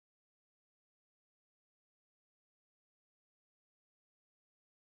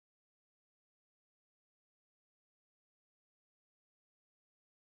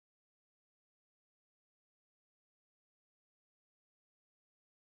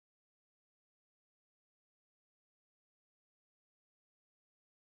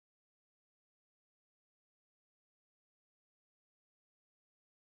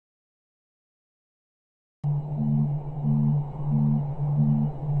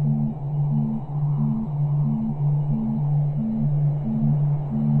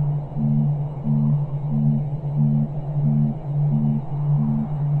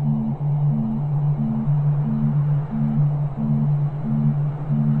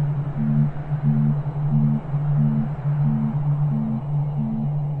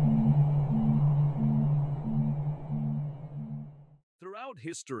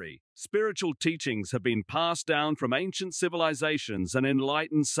history, spiritual teachings have been passed down from ancient civilizations and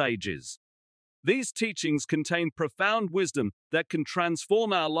enlightened sages. These teachings contain profound wisdom that can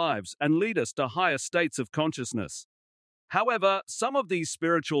transform our lives and lead us to higher states of consciousness. However, some of these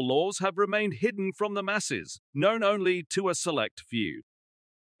spiritual laws have remained hidden from the masses, known only to a select few.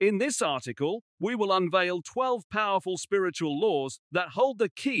 In this article, we will unveil 12 powerful spiritual laws that hold the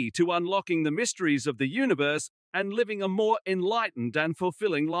key to unlocking the mysteries of the universe and living a more enlightened and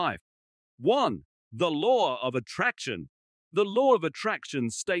fulfilling life. 1. The law of attraction. The law of attraction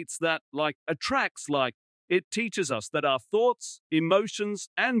states that, it teaches us that our thoughts, emotions,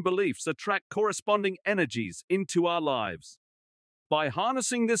 and beliefs attract corresponding energies into our lives. By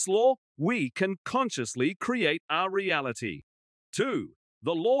harnessing this law, we can consciously create our reality. 2.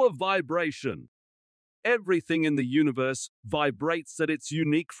 The law of vibration. Everything in the universe vibrates at its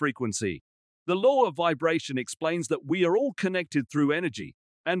unique frequency. The law of vibration explains that we are all connected through energy,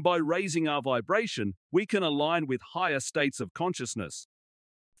 and by raising our vibration, we can align with higher states of consciousness.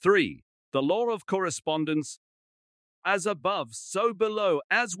 3. The law of correspondence. As above, so below,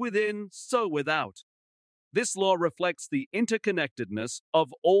 as within, so without. This law reflects the interconnectedness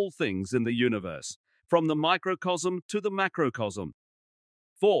of all things in the universe, from the microcosm to the macrocosm.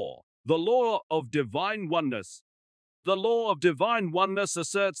 4. The law of divine oneness. The law of divine oneness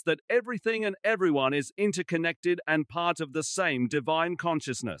asserts that everything and everyone is interconnected and part of the same divine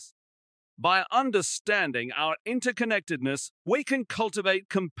consciousness. By understanding our interconnectedness, we can cultivate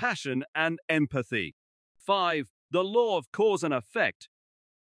compassion and empathy. 5. The law of cause and effect.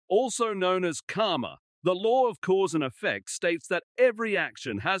 Also known as karma, the law of cause and effect states that every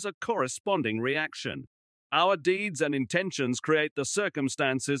action has a corresponding reaction. Our deeds and intentions create the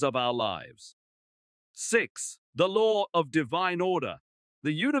circumstances of our lives. 6. The law of divine order.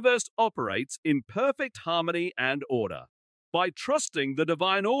 The universe operates in perfect harmony and order. By trusting the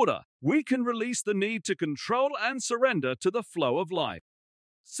divine order, we can release the need to control and surrender to the flow of life.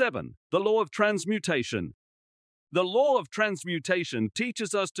 7. The law of transmutation. The law of transmutation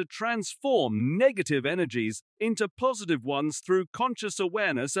teaches us to transform negative energies into positive ones through conscious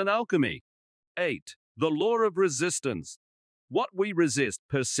awareness and alchemy. 8. The law of resistance. What we resist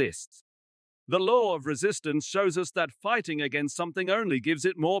persists. The law of resistance shows us that fighting against something only gives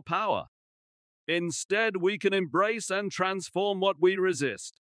it more power. Instead, we can embrace and transform what we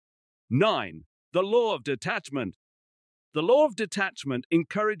resist. 9. The law of detachment. The law of detachment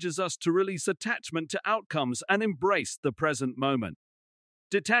encourages us to release attachment to outcomes and embrace the present moment.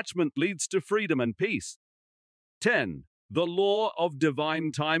 Detachment leads to freedom and peace. 10. The law of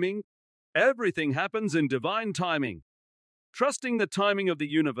divine timing. Everything happens in divine timing. Trusting the timing of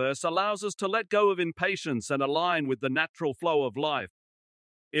the universe allows us to let go of impatience and align with the natural flow of life.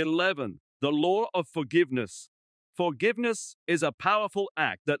 11. The law of forgiveness. Forgiveness is a powerful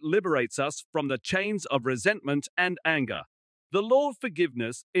act that liberates us from the chains of resentment and anger. The law of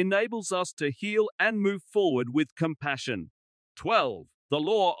forgiveness enables us to heal and move forward with compassion. 12. The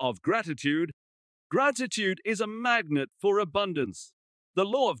law of gratitude. Gratitude is a magnet for abundance. The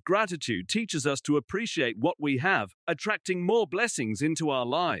law of gratitude teaches us to appreciate what we have, attracting more blessings into our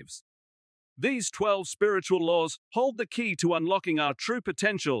lives. These 12 spiritual laws hold the key to unlocking our true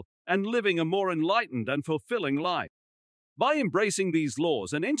potential and living a more enlightened and fulfilling life. By embracing these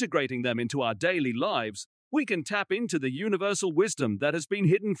laws and integrating them into our daily lives, we can tap into the universal wisdom that has been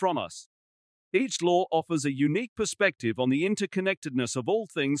hidden from us. Each law offers a unique perspective on the interconnectedness of all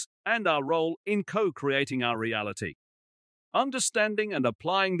things and our role in co-creating our reality. Understanding and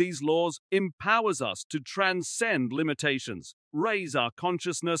applying these laws empowers us to transcend limitations, raise our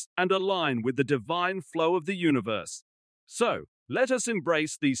consciousness, and align with the divine flow of the universe. So, let us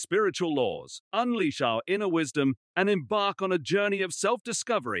embrace these spiritual laws, unleash our inner wisdom, and embark on a journey of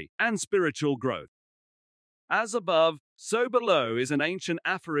self-discovery and spiritual growth. As above, so below is an ancient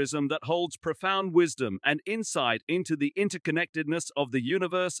aphorism that holds profound wisdom and insight into the interconnectedness of the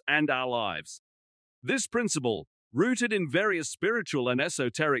universe and our lives. This principle, rooted in various spiritual and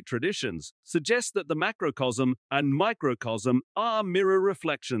esoteric traditions, suggests that the macrocosm and microcosm are mirror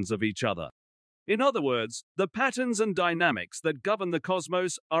reflections of each other. In other words, the patterns and dynamics that govern the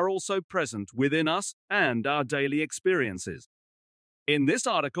cosmos are also present within us and our daily experiences. In this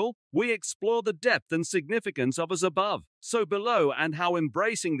article, we explore the depth and significance of as above, so below, and how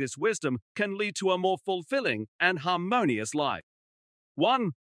embracing this wisdom can lead to a more fulfilling and harmonious life.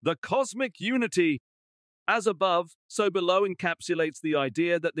 1. The cosmic unity. As above, so below encapsulates the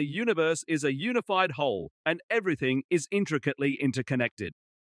idea that the universe is a unified whole and everything is intricately interconnected.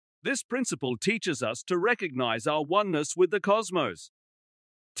 This principle teaches us to recognize our oneness with the cosmos.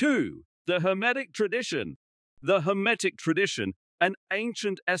 2. The Hermetic tradition. The Hermetic tradition An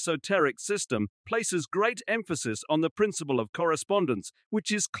ancient esoteric system places great emphasis on the principle of correspondence,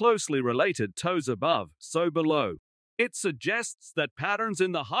 which is closely related toes above, so below. It suggests that patterns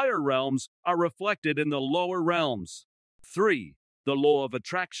in the higher realms are reflected in the lower realms. 3. The law of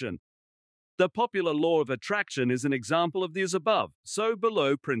attraction. The popular law of attraction is an example of the as above, so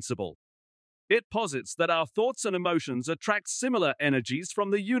below principle. It posits that our thoughts and emotions attract similar energies from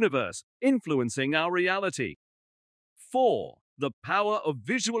the universe, influencing our reality. 4. The power of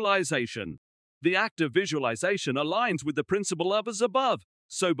visualization. The act of visualization aligns with the principle of as above,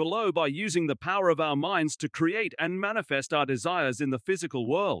 so below, by using the power of our minds to create and manifest our desires in the physical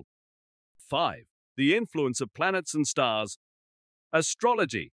world. 5. The influence of planets and stars.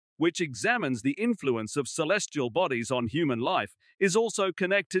 Astrology, which examines the influence of celestial bodies on human life, is also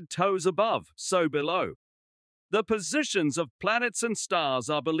connected toes above, so below. The positions of planets and stars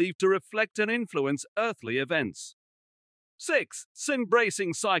are believed to reflect and influence earthly events. 6.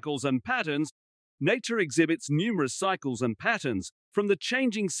 Embracing cycles and patterns. Nature exhibits numerous cycles and patterns, from the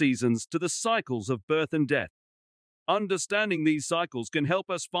changing seasons to the cycles of birth and death. Understanding these cycles can help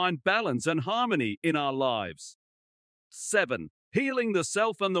us find balance and harmony in our lives. 7. Healing the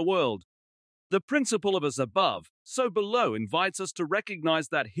self and the world. The principle of as above, so below invites us to recognize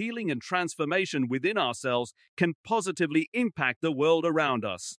that healing and transformation within ourselves can positively impact the world around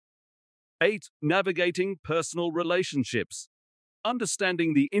us. 8. Navigating personal relationships.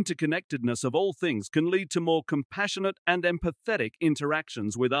 Understanding the interconnectedness of all things can lead to more compassionate and empathetic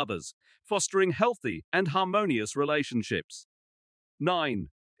interactions with others, fostering healthy and harmonious relationships. 9.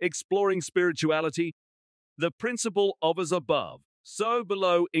 Exploring spirituality. The principle of as above, so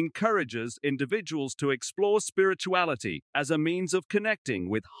below encourages individuals to explore spirituality as a means of connecting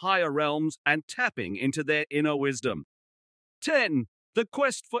with higher realms and tapping into their inner wisdom. 10. The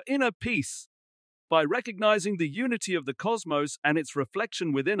quest for inner peace. By recognizing the unity of the cosmos and its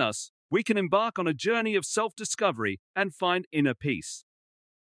reflection within us, we can embark on a journey of self-discovery and find inner peace.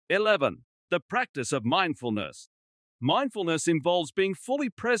 11. The practice of mindfulness. Mindfulness involves being fully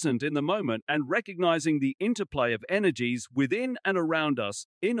present in the moment and recognizing the interplay of energies within and around us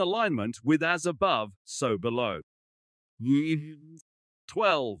in alignment with as above, so below.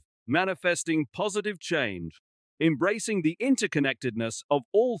 12. Manifesting positive change. Embracing the interconnectedness of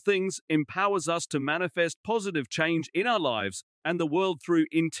all things empowers us to manifest positive change in our lives and the world through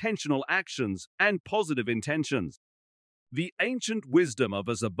intentional actions and positive intentions. The ancient wisdom of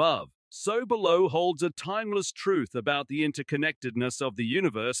as above, so below holds a timeless truth about the interconnectedness of the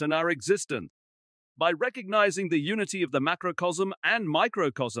universe and our existence. By recognizing the unity of the macrocosm and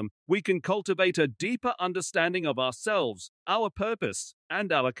microcosm, we can cultivate a deeper understanding of ourselves, our purpose,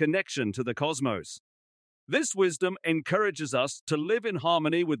 and our connection to the cosmos. This wisdom encourages us to live in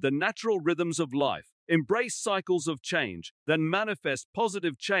harmony with the natural rhythms of life, embrace cycles of change, then manifest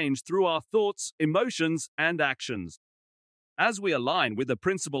positive change through our thoughts, emotions, and actions. As we align with the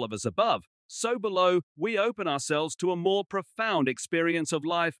principle of as above, so below, we open ourselves to a more profound experience of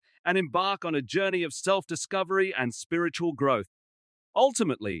life and embark on a journey of self-discovery and spiritual growth.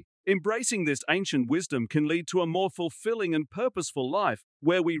 Ultimately, embracing this ancient wisdom can lead to a more fulfilling and purposeful life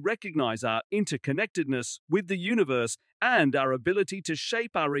where we recognize our interconnectedness with the universe and our ability to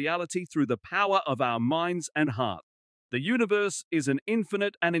shape our reality through the power of our minds and heart. The universe is an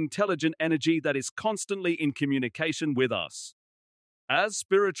infinite and intelligent energy that is constantly in communication with us. As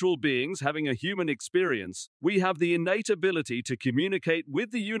spiritual beings having a human experience, we have the innate ability to communicate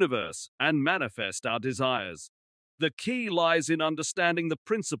with the universe and manifest our desires. The key lies in understanding the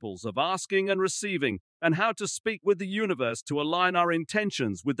principles of asking and receiving and how to speak with the universe to align our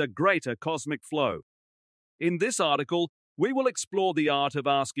intentions with the greater cosmic flow. In this article, we will explore the art of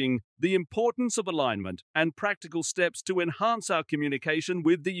asking, the importance of alignment, and practical steps to enhance our communication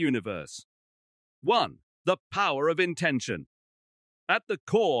with the universe. 1. The power of intention. At the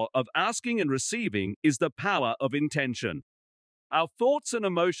core of asking and receiving is the power of intention. Our thoughts and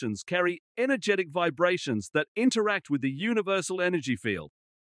emotions carry energetic vibrations that interact with the universal energy field.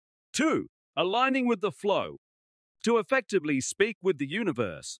 2. Aligning with the flow. To effectively speak with the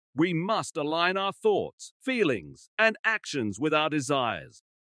universe, we must align our thoughts, feelings, and actions with our desires.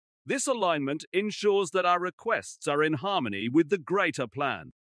 This alignment ensures that our requests are in harmony with the greater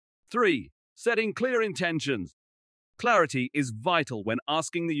plan. 3. Setting clear intentions. Clarity is vital when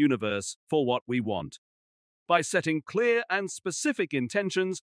asking the universe for what we want. By setting clear and specific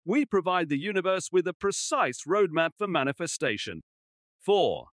intentions, we provide the universe with a precise roadmap for manifestation.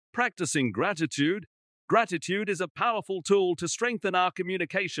 4. Practicing gratitude. Gratitude is a powerful tool to strengthen our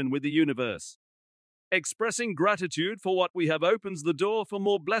communication with the universe. Expressing gratitude for what we have opens the door for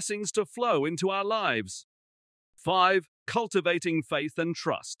more blessings to flow into our lives. 5. Cultivating faith and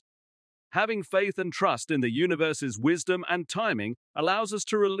trust. Having faith and trust in the universe's wisdom and timing allows us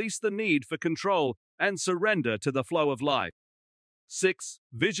to release the need for control and surrender to the flow of life. 6.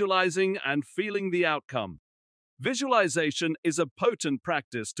 Visualizing and feeling the outcome. Visualization is a potent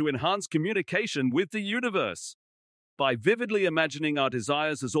practice to enhance communication with the universe. By vividly imagining our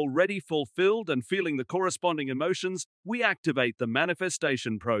desires as already fulfilled and feeling the corresponding emotions, we activate the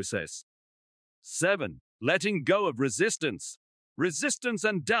manifestation process. 7. Letting go of resistance. Resistance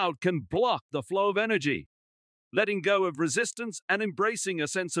and doubt can block the flow of energy. Letting go of resistance and embracing a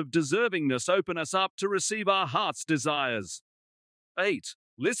sense of deservingness open us up to receive our heart's desires. 8.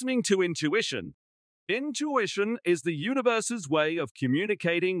 Listening to intuition. Intuition is the universe's way of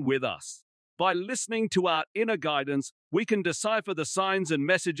communicating with us. By listening to our inner guidance, we can decipher the signs and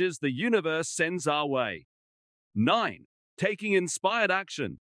messages the universe sends our way. 9. Taking inspired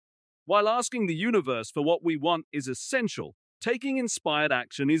action. While asking the universe for what we want is essential, taking inspired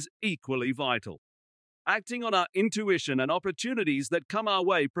action is equally vital. Acting on our intuition and opportunities that come our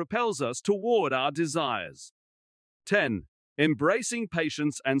way propels us toward our desires. 10. Embracing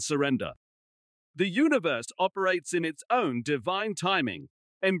patience and surrender. The universe operates in its own divine timing.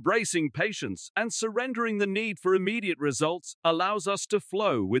 Embracing patience and surrendering the need for immediate results allows us to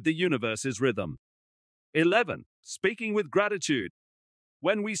flow with the universe's rhythm. 11. Speaking with gratitude.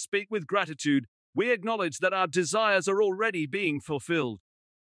 When we speak with gratitude, we acknowledge that our desires are already being fulfilled.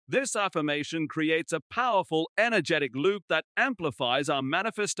 This affirmation creates a powerful, energetic loop that amplifies our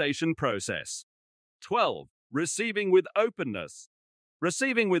manifestation process. 12. Receiving with openness.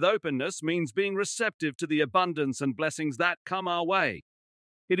 Receiving with openness means being receptive to the abundance and blessings that come our way.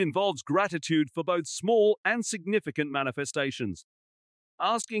 It involves gratitude for both small and significant manifestations.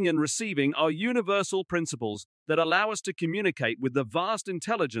 Asking and receiving are universal principles that allow us to communicate with the vast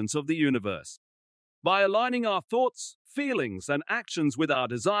intelligence of the universe. By aligning our thoughts, feelings, and actions with our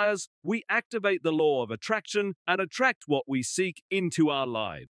desires, we activate the law of attraction and attract what we seek into our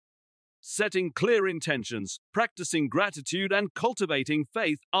lives. Setting clear intentions, practicing gratitude, and cultivating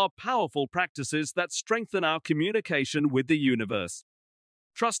faith are powerful practices that strengthen our communication with the universe.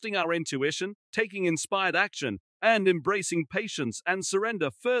 Trusting our intuition, taking inspired action, and embracing patience and surrender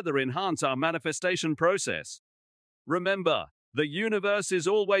further enhance our manifestation process. Remember, the universe is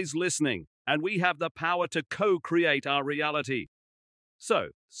always listening, and we have the power to co-create our reality. So,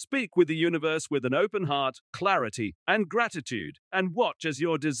 speak with the universe with an open heart, clarity, and gratitude, and watch as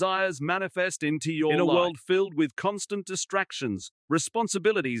your desires manifest into your life. In a world filled with constant distractions,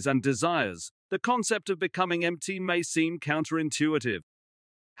 responsibilities, and desires, the concept of becoming empty may seem counterintuitive.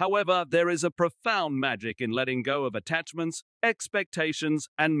 However, there is a profound magic in letting go of attachments, expectations,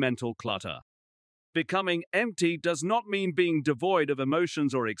 and mental clutter. Becoming empty does not mean being devoid of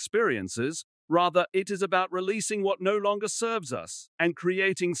emotions or experiences. Rather, it is about releasing what no longer serves us and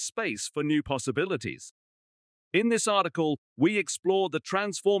creating space for new possibilities. In this article, we explore the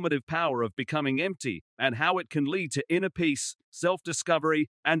transformative power of becoming empty and how it can lead to inner peace, self-discovery,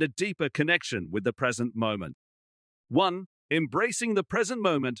 and a deeper connection with the present moment. 1. Embracing the present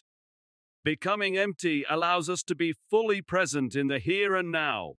moment. Becoming empty allows us to be fully present in the here and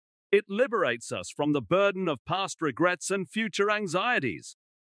now. It liberates us from the burden of past regrets and future anxieties.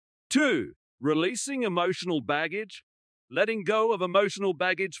 2. Releasing emotional baggage. Letting go of emotional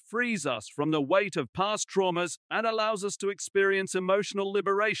baggage frees us from the weight of past traumas and allows us to experience emotional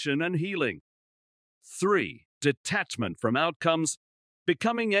liberation and healing. 3. Detachment from outcomes.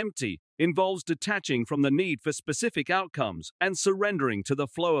 Becoming empty involves detaching from the need for specific outcomes and surrendering to the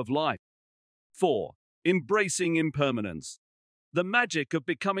flow of life. 4. Embracing impermanence. The magic of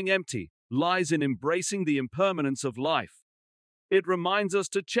becoming empty lies in embracing the impermanence of life. It reminds us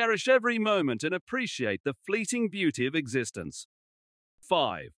to cherish every moment and appreciate the fleeting beauty of existence.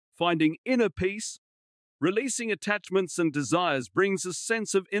 5. Finding inner peace. Releasing attachments and desires brings a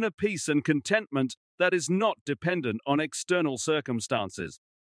sense of inner peace and contentment that is not dependent on external circumstances.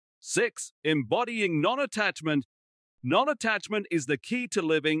 6. Embodying non-attachment. Non-attachment is the key to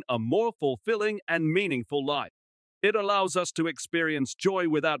living a more fulfilling and meaningful life. It allows us to experience joy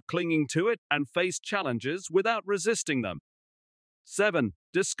without clinging to it and face challenges without resisting them. 7.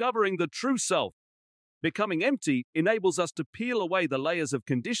 Discovering the true self. Becoming empty enables us to peel away the layers of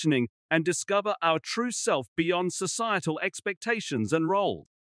conditioning and discover our true self beyond societal expectations and roles.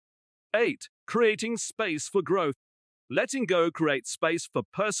 8. Creating space for growth. Letting go creates space for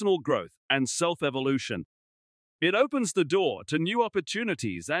personal growth and self-evolution. It opens the door to new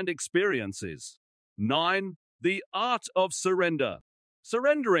opportunities and experiences. 9. The art of surrender.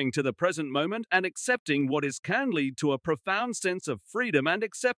 Surrendering to the present moment and accepting what is can lead to a profound sense of freedom and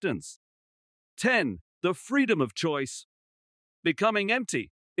acceptance. 10. the freedom of choice. Becoming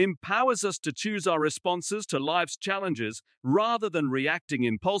empty empowers us to choose our responses to life's challenges rather than reacting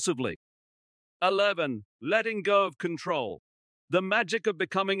impulsively. 11. Letting go of control. The magic of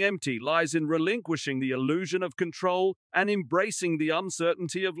becoming empty lies in relinquishing the illusion of control and embracing the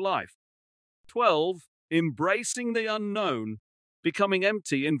uncertainty of life. 12. Embracing the unknown. Becoming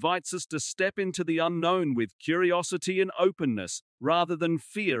empty invites us to step into the unknown with curiosity and openness rather than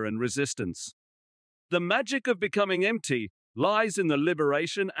fear and resistance. The magic of becoming empty lies in the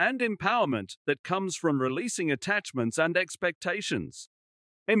liberation and empowerment that comes from releasing attachments and expectations.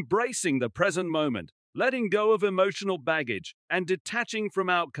 Embracing the present moment, letting go of emotional baggage, and detaching from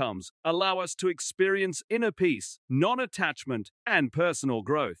outcomes allow us to experience inner peace, non-attachment, and personal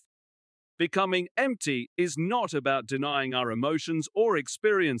growth. Becoming empty is not about denying our emotions or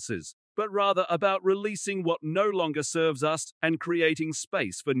experiences, but rather about releasing what no longer serves us and creating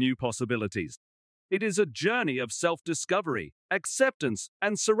space for new possibilities. It is a journey of self-discovery, acceptance,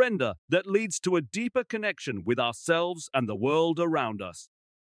 and surrender that leads to a deeper connection with ourselves and the world around us.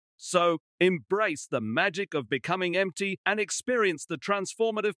 So, embrace the magic of becoming empty and experience the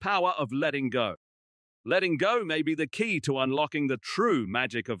transformative power of letting go. Letting go may be the key to unlocking the true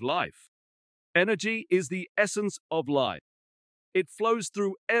magic of life. Energy is the essence of life. It flows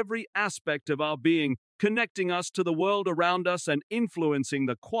through every aspect of our being, connecting us to the world around us and influencing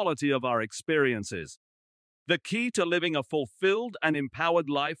the quality of our experiences. The key to living a fulfilled and empowered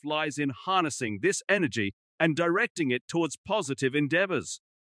life lies in harnessing this energy and directing it towards positive endeavors.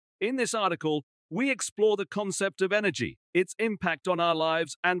 In this article, we explore the concept of energy, its impact on our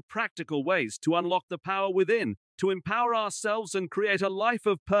lives, and practical ways to unlock the power within, to empower ourselves and create a life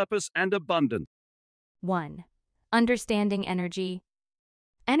of purpose and abundance. 1. Understanding energy.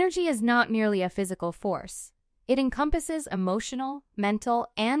 Energy is not merely a physical force. It encompasses emotional, mental,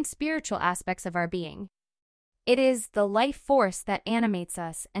 and spiritual aspects of our being. It is the life force that animates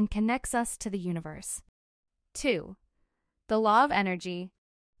us and connects us to the universe. 2. The law of energy.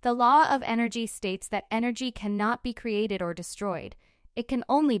 The law of energy states that energy cannot be created or destroyed. It can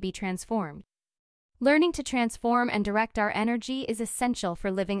only be transformed. Learning to transform and direct our energy is essential for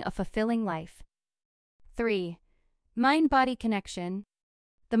living a fulfilling life. 3. Mind-body connection.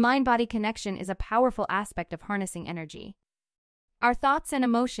 The mind-body connection is a powerful aspect of harnessing energy. Our thoughts and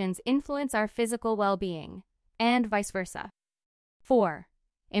emotions influence our physical well-being, and vice versa. 4.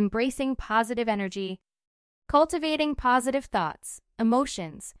 Embracing positive energy. Cultivating positive thoughts,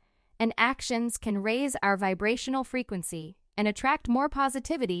 emotions, and actions can raise our vibrational frequency and attract more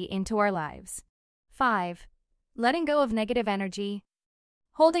positivity into our lives. 5. Letting go of negative energy.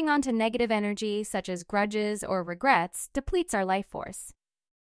 Holding on to negative energy, such as grudges or regrets, depletes our life force.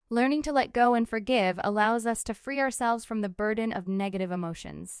 Learning to let go and forgive allows us to free ourselves from the burden of negative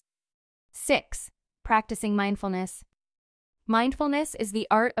emotions. 6. Practicing mindfulness. Mindfulness is the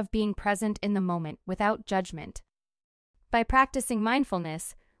art of being present in the moment without judgment. By practicing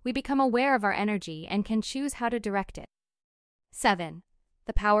mindfulness, we become aware of our energy and can choose how to direct it. 7.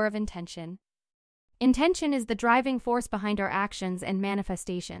 The power of intention. Intention is the driving force behind our actions and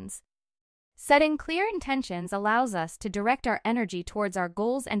manifestations. Setting clear intentions allows us to direct our energy towards our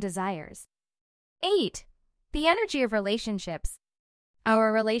goals and desires. 8. The energy of relationships.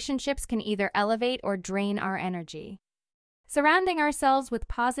 Our relationships can either elevate or drain our energy. Surrounding ourselves with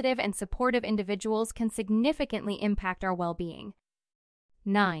positive and supportive individuals can significantly impact our well-being.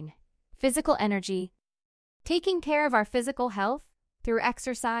 9. Physical energy. Taking care of our physical health through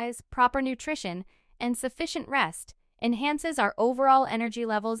exercise, proper nutrition, and sufficient rest enhances our overall energy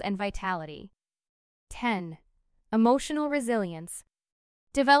levels and vitality. 10. Emotional resilience.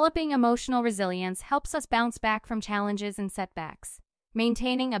 Developing emotional resilience helps us bounce back from challenges and setbacks,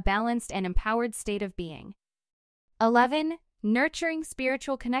 maintaining a balanced and empowered state of being. 11. Nurturing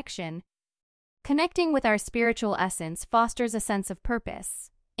spiritual connection. Connecting with our spiritual essence fosters a sense of purpose,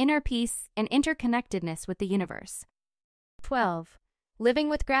 inner peace, and interconnectedness with the universe. 12. Living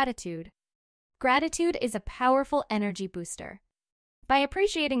with gratitude. Gratitude is a powerful energy booster. By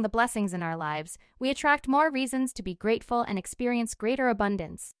appreciating the blessings in our lives, we attract more reasons to be grateful and experience greater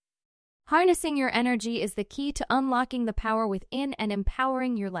abundance. Harnessing your energy is the key to unlocking the power within and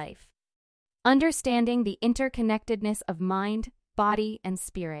empowering your life. Understanding the interconnectedness of mind, body, and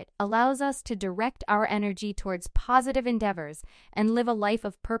spirit allows us to direct our energy towards positive endeavors and live a life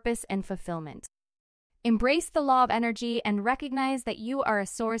of purpose and fulfillment. Embrace the law of energy and recognize that you are a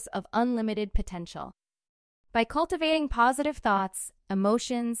source of unlimited potential. By cultivating positive thoughts,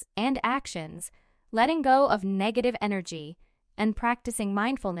 emotions, and actions, letting go of negative energy, and practicing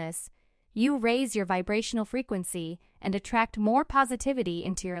mindfulness, you raise your vibrational frequency and attract more positivity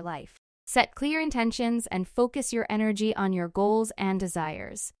into your life. Set clear intentions and focus your energy on your goals and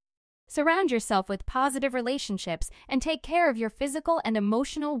desires. Surround yourself with positive relationships and take care of your physical and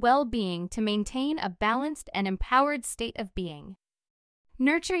emotional well-being to maintain a balanced and empowered state of being.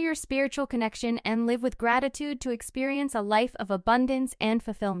 Nurture your spiritual connection and live with gratitude to experience a life of abundance and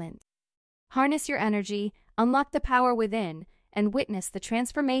fulfillment. Harness your energy, unlock the power within, and witness the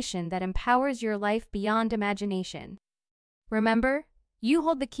transformation that empowers your life beyond imagination. Remember, you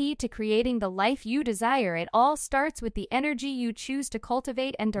hold the key to creating the life you desire. It all starts with the energy you choose to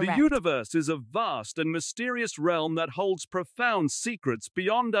cultivate and direct. The universe is a vast and mysterious realm that holds profound secrets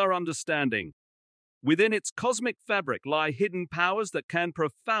beyond our understanding. Within its cosmic fabric lie hidden powers that can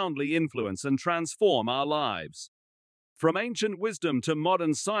profoundly influence and transform our lives. From ancient wisdom to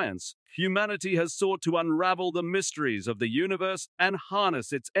modern science, humanity has sought to unravel the mysteries of the universe and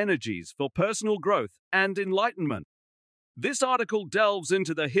harness its energies for personal growth and enlightenment. This article delves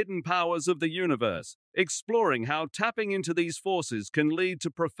into the hidden powers of the universe, exploring how tapping into these forces can lead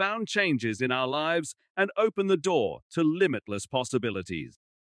to profound changes in our lives and open the door to limitless possibilities.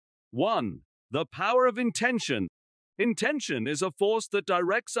 1. The power of intention. Intention is a force that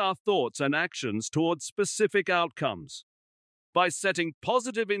directs our thoughts and actions towards specific outcomes. By setting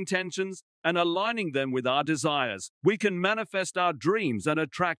positive intentions and aligning them with our desires, we can manifest our dreams and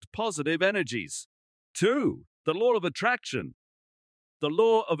attract positive energies. 2. The law of attraction. The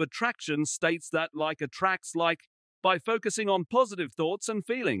law of attraction states that like attracts like. By focusing on positive thoughts and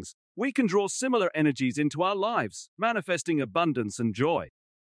feelings, we can draw similar energies into our lives, manifesting abundance and joy.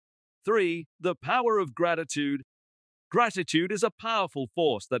 3. The power of gratitude. Gratitude is a powerful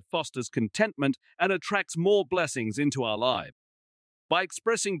force that fosters contentment and attracts more blessings into our lives. By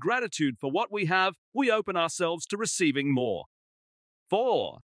expressing gratitude for what we have, we open ourselves to receiving more.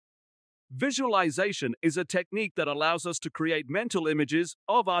 4. Visualization is a technique that allows us to create mental images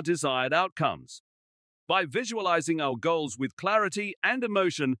of our desired outcomes. By visualizing our goals with clarity and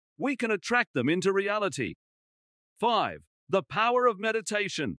emotion, we can attract them into reality. 5. The power of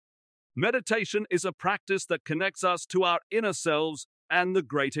meditation. Meditation is a practice that connects us to our inner selves and the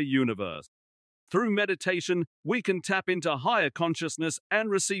greater universe. Through meditation, we can tap into higher consciousness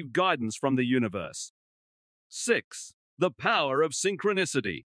and receive guidance from the universe. 6. The power of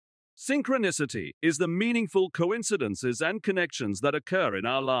synchronicity. Synchronicity is the meaningful coincidences and connections that occur in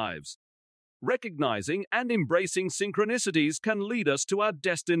our lives. Recognizing and embracing synchronicities can lead us to our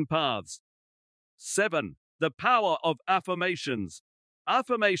destined paths. 7. The power of affirmations.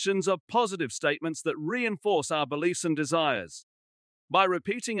 Affirmations are positive statements that reinforce our beliefs and desires. By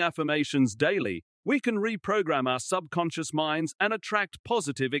repeating affirmations daily, we can reprogram our subconscious minds and attract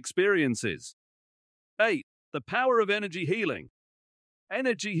positive experiences. 8. The power of energy healing.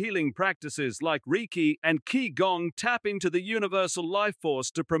 Energy healing practices like Reiki and Qigong tap into the universal life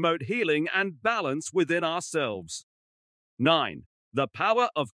force to promote healing and balance within ourselves. 9. The power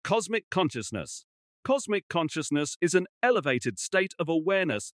of cosmic consciousness. Cosmic consciousness is an elevated state of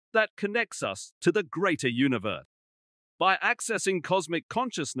awareness that connects us to the greater universe. By accessing cosmic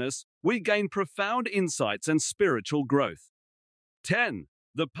consciousness, we gain profound insights and spiritual growth. 10.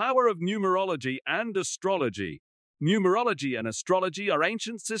 The power of numerology and astrology. Numerology and astrology are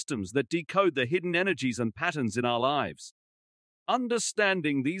ancient systems that decode the hidden energies and patterns in our lives.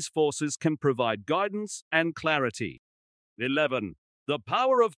 Understanding these forces can provide guidance and clarity. 11. The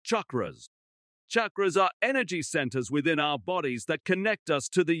power of chakras. Chakras are energy centers within our bodies that connect us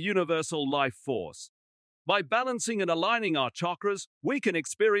to the universal life force. By balancing and aligning our chakras, we can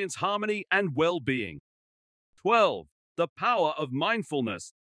experience harmony and well-being. 12. The power of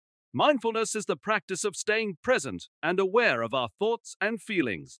mindfulness. Mindfulness is the practice of staying present and aware of our thoughts and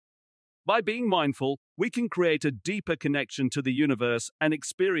feelings. By being mindful, we can create a deeper connection to the universe and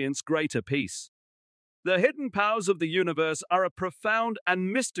experience greater peace. The hidden powers of the universe are a profound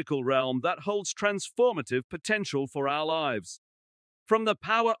and mystical realm that holds transformative potential for our lives. From the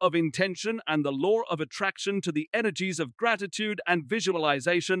power of intention and the law of attraction to the energies of gratitude and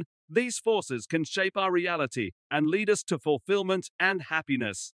visualization, these forces can shape our reality and lead us to fulfillment and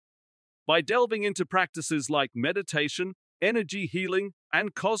happiness. By delving into practices like meditation, energy healing,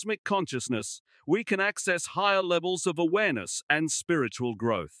 and cosmic consciousness, we can access higher levels of awareness and spiritual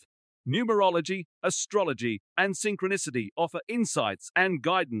growth. Numerology, astrology, and synchronicity offer insights and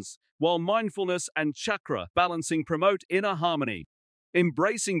guidance, while mindfulness and chakra balancing promote inner harmony.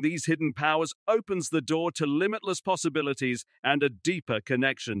 Embracing these hidden powers opens the door to limitless possibilities and a deeper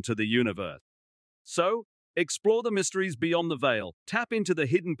connection to the universe. So, explore the mysteries beyond the veil, tap into the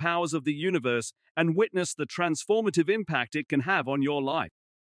hidden powers of the universe, and witness the transformative impact it can have on your life.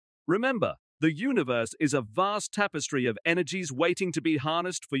 Remember, The universe is a vast tapestry of energies waiting to be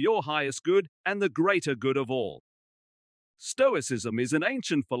harnessed for your highest good and the greater good of all. Stoicism is an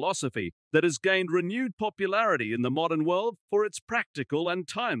ancient philosophy that has gained renewed popularity in the modern world for its practical and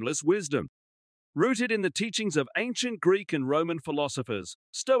timeless wisdom. Rooted in the teachings of ancient Greek and Roman philosophers,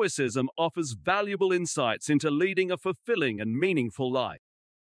 Stoicism offers valuable insights into leading a fulfilling and meaningful life.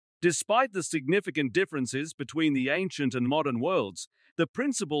 Despite the significant differences between the ancient and modern worlds, the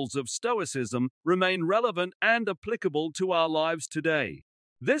principles of Stoicism remain relevant and applicable to our lives today.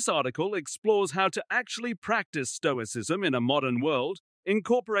 This article explores how to actually practice Stoicism in a modern world,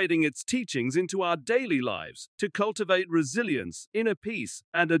 incorporating its teachings into our daily lives to cultivate resilience, inner peace,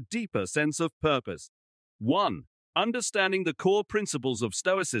 and a deeper sense of purpose. 1. Understanding the core principles of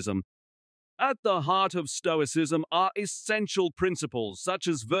Stoicism. At the heart of Stoicism are essential principles such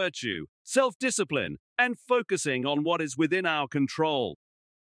as virtue, self-discipline, and focusing on what is within our control.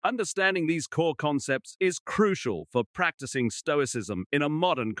 Understanding these core concepts is crucial for practicing Stoicism in a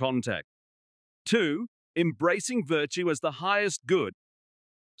modern context. 2. Embracing virtue as the highest good.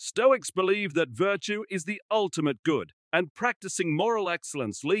 Stoics believe that virtue is the ultimate good, and practicing moral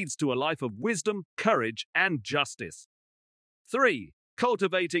excellence leads to a life of wisdom, courage, and justice. 3.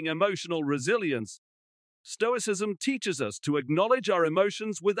 Cultivating emotional resilience. Stoicism teaches us to acknowledge our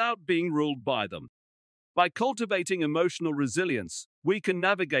emotions without being ruled by them. By cultivating emotional resilience, we can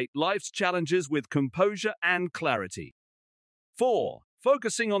navigate life's challenges with composure and clarity. 4.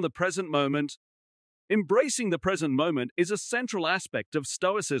 Focusing on the present moment. Embracing the present moment is a central aspect of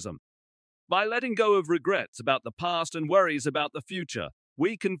Stoicism. By letting go of regrets about the past and worries about the future,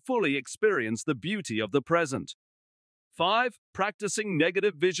 we can fully experience the beauty of the present. 5. Practicing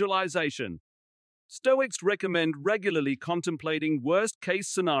negative visualization. Stoics recommend regularly contemplating worst-case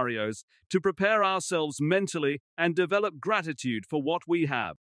scenarios to prepare ourselves mentally and develop gratitude for what we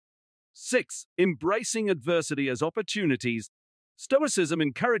have. 6. Embracing adversity as opportunities. Stoicism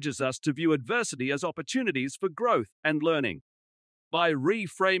encourages us to view adversity as opportunities for growth and learning. By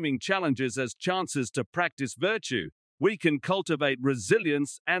reframing challenges as chances to practice virtue, we can cultivate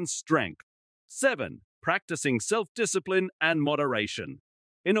resilience and strength. 7. Practicing self-discipline and moderation.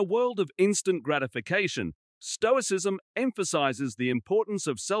 In a world of instant gratification, Stoicism emphasizes the importance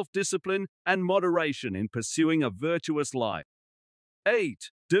of self-discipline and moderation in pursuing a virtuous life. 8.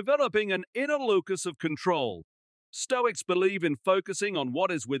 Developing an inner locus of control. Stoics believe in focusing on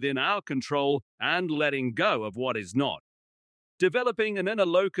what is within our control and letting go of what is not. Developing an inner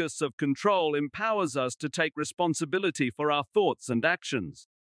locus of control empowers us to take responsibility for our thoughts and actions.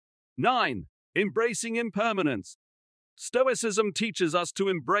 9. Embracing impermanence. Stoicism teaches us to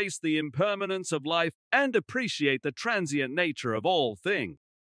embrace the impermanence of life and appreciate the transient nature of all things.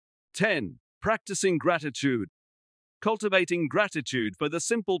 10. Practicing gratitude. Cultivating gratitude for the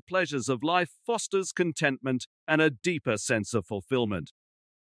simple pleasures of life fosters contentment and a deeper sense of fulfillment.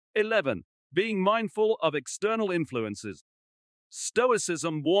 11. Being mindful of external influences.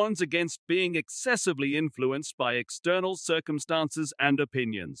 Stoicism warns against being excessively influenced by external circumstances and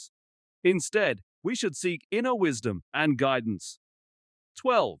opinions. Instead, we should seek inner wisdom and guidance.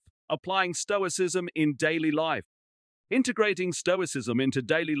 12. Applying Stoicism in daily life. Integrating Stoicism into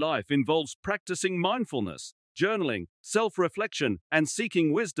daily life involves practicing mindfulness, journaling, self-reflection, and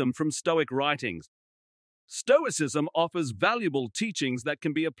seeking wisdom from Stoic writings. Stoicism offers valuable teachings that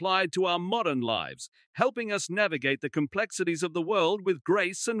can be applied to our modern lives, helping us navigate the complexities of the world with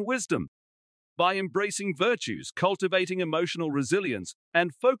grace and wisdom. By embracing virtues, cultivating emotional resilience,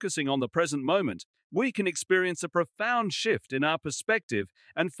 and focusing on the present moment, we can experience a profound shift in our perspective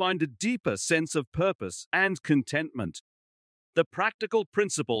and find a deeper sense of purpose and contentment. The practical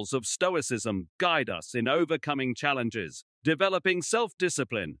principles of Stoicism guide us in overcoming challenges, developing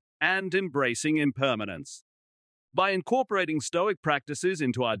self-discipline, and embracing impermanence. By incorporating Stoic practices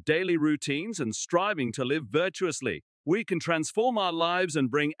into our daily routines and striving to live virtuously, we can transform our lives and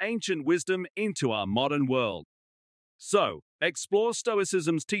bring ancient wisdom into our modern world. So, explore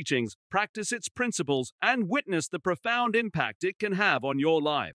Stoicism's teachings, practice its principles, and witness the profound impact it can have on your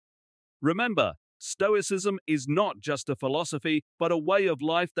life. Remember, Stoicism is not just a philosophy, but a way of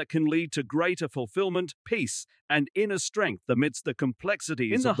life that can lead to greater fulfillment, peace, and inner strength amidst the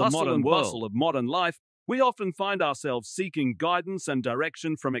complexities of the hustle and bustle of modern life. We often find ourselves seeking guidance and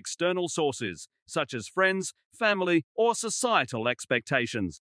direction from external sources, such as friends, family, or societal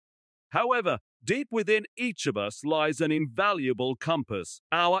expectations. However, deep within each of us lies an invaluable compass,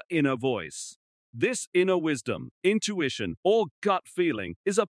 our inner voice. This inner wisdom, intuition, or gut feeling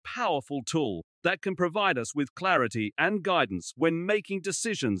is a powerful tool that can provide us with clarity and guidance when making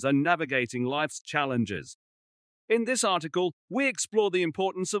decisions and navigating life's challenges. In this article, we explore the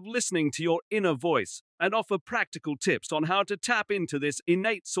importance of listening to your inner voice and offer practical tips on how to tap into this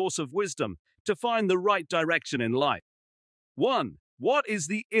innate source of wisdom to find the right direction in life. 1. What is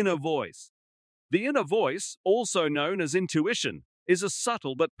the inner voice? The inner voice, also known as intuition, is a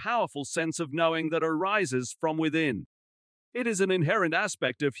subtle but powerful sense of knowing that arises from within. It is an inherent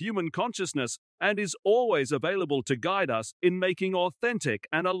aspect of human consciousness and is always available to guide us in making authentic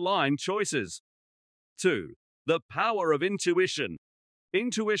and aligned choices. 2. The power of intuition.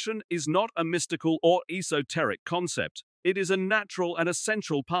 Intuition is not a mystical or esoteric concept. It is a natural and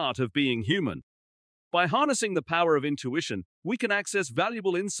essential part of being human. By harnessing the power of intuition, we can access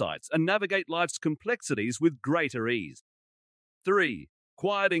valuable insights and navigate life's complexities with greater ease. 3.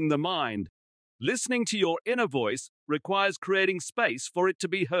 Quieting the mind. Listening to your inner voice requires creating space for it to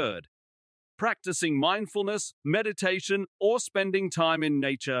be heard. Practicing mindfulness, meditation, or spending time in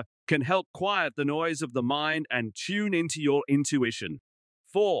nature can help quiet the noise of the mind and tune into your intuition.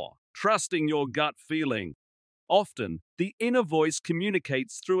 4. Trusting your gut feeling. Often, the inner voice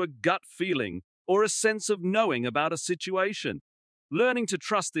communicates through a gut feeling or a sense of knowing about a situation. Learning to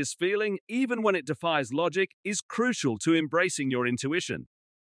trust this feeling, even when it defies logic, is crucial to embracing your intuition.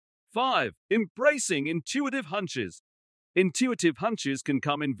 5. Embracing intuitive hunches. Intuitive hunches can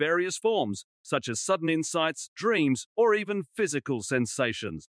come in various forms, such as sudden insights, dreams, or even physical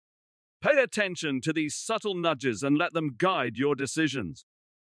sensations. Pay attention to these subtle nudges and let them guide your decisions.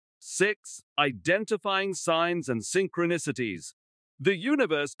 6. Identifying signs and synchronicities. The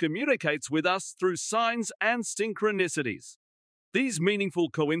universe communicates with us through signs and synchronicities. These meaningful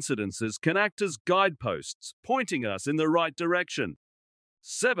coincidences can act as guideposts, pointing us in the right direction.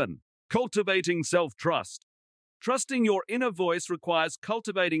 7. Cultivating self-trust. Trusting your inner voice requires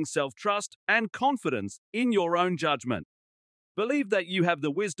cultivating self-trust and confidence in your own judgment. Believe that you have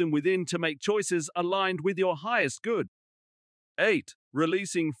the wisdom within to make choices aligned with your highest good. 8.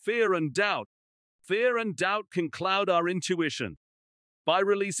 Releasing fear and doubt. Fear and doubt can cloud our intuition. By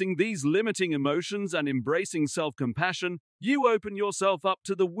releasing these limiting emotions and embracing self-compassion, you open yourself up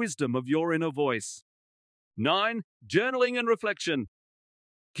to the wisdom of your inner voice. 9. Journaling and reflection.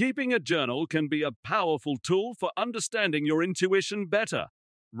 Keeping a journal can be a powerful tool for understanding your intuition better.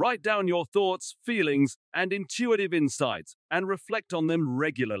 Write down your thoughts, feelings, and intuitive insights, and reflect on them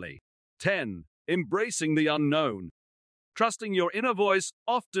regularly. 10. Embracing the unknown. Trusting your inner voice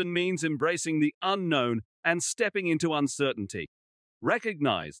often means embracing the unknown and stepping into uncertainty.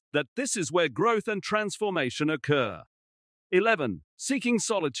 Recognize that this is where growth and transformation occur. 11. Seeking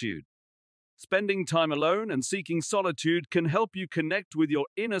solitude. Spending time alone and seeking solitude can help you connect with your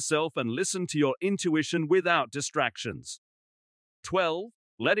inner self and listen to your intuition without distractions. 12.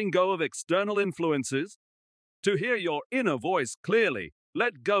 Letting go of external influences. To hear your inner voice clearly,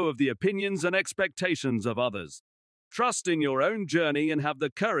 let go of the opinions and expectations of others. Trust in your own journey and have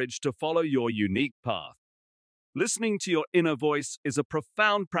the courage to follow your unique path. Listening to your inner voice is a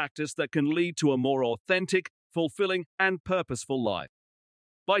profound practice that can lead to a more authentic, fulfilling, and purposeful life.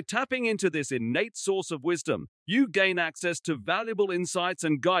 By tapping into this innate source of wisdom, you gain access to valuable insights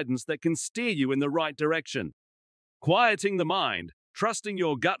and guidance that can steer you in the right direction. Quieting the mind, trusting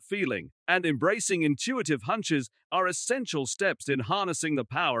your gut feeling, and embracing intuitive hunches are essential steps in harnessing the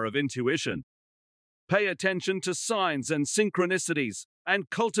power of intuition. Pay attention to signs and synchronicities, and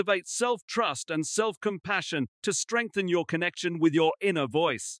cultivate self-trust and self-compassion to strengthen your connection with your inner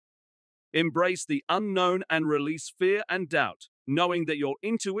voice. Embrace the unknown and release fear and doubt, knowing that your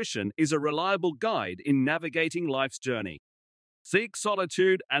intuition is a reliable guide in navigating life's journey. Seek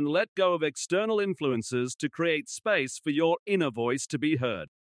solitude and let go of external influences to create space for your inner voice to be heard.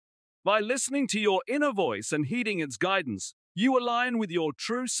 By listening to your inner voice and heeding its guidance, you align with your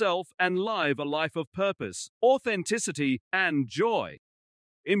true self and live a life of purpose, authenticity, and joy.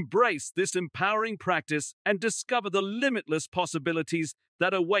 Embrace this empowering practice and discover the limitless possibilities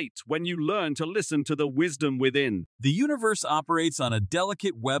that await when you learn to listen to the wisdom within. The universe operates on a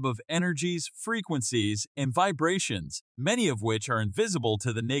delicate web of energies, frequencies, and vibrations, many of which are invisible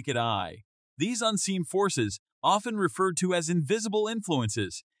to the naked eye. These unseen forces, often referred to as invisible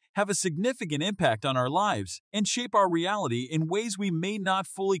influences, have a significant impact on our lives and shape our reality in ways we may not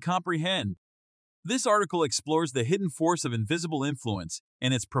fully comprehend. This article explores the hidden force of invisible influence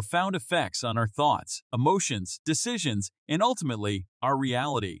and its profound effects on our thoughts, emotions, decisions, and ultimately, our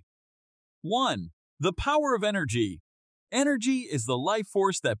reality. 1. The power of energy. Energy is the life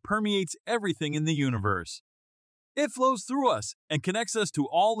force that permeates everything in the universe. It flows through us and connects us to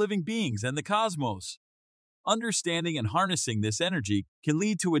all living beings and the cosmos. Understanding and harnessing this energy can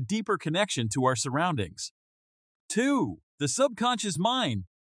lead to a deeper connection to our surroundings. 2. The subconscious mind.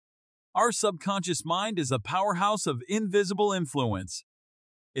 Our subconscious mind is a powerhouse of invisible influence.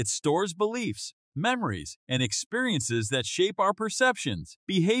 It stores beliefs, memories, and experiences that shape our perceptions,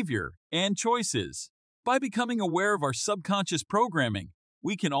 behavior, and choices. By becoming aware of our subconscious programming,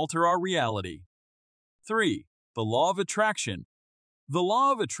 we can alter our reality. 3. The law of attraction. The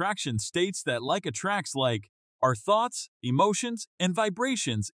law of attraction states that like attracts like, our thoughts, emotions, and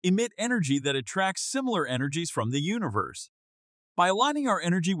vibrations emit energy that attracts similar energies from the universe. By aligning our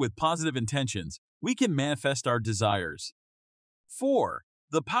energy with positive intentions, we can manifest our desires. 4.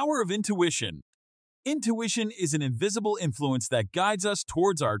 The power of intuition. Intuition is an invisible influence that guides us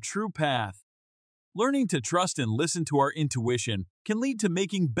towards our true path. Learning to trust and listen to our intuition can lead to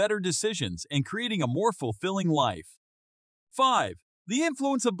making better decisions and creating a more fulfilling life. 5. The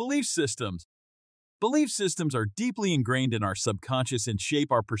influence of belief systems. Belief systems are deeply ingrained in our subconscious and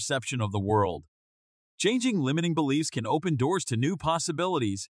shape our perception of the world. Changing limiting beliefs can open doors to new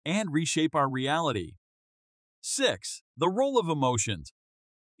possibilities and reshape our reality. 6. The role of emotions.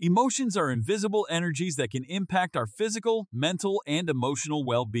 Emotions are invisible energies that can impact our physical, mental, and emotional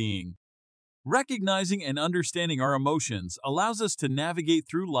well-being. Recognizing and understanding our emotions allows us to navigate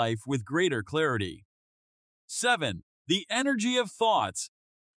through life with greater clarity. 7. The energy of thoughts.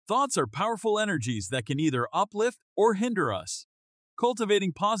 Thoughts are powerful energies that can either uplift or hinder us.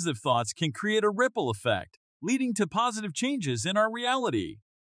 Cultivating positive thoughts can create a ripple effect, leading to positive changes in our reality.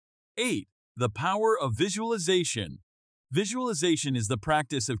 8. The power of visualization. Visualization is the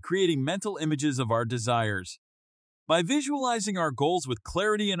practice of creating mental images of our desires. By visualizing our goals with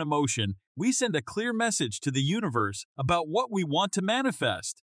clarity and emotion, we send a clear message to the universe about what we want to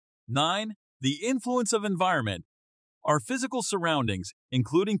manifest. 9. The influence of environment. Our physical surroundings,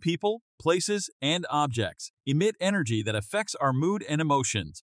 including people, places, and objects, emit energy that affects our mood and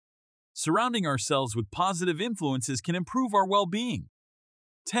emotions. Surrounding ourselves with positive influences can improve our well-being.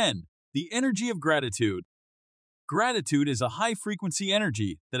 10. The energy of gratitude. Gratitude is a high-frequency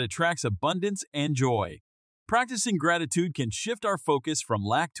energy that attracts abundance and joy. Practicing gratitude can shift our focus from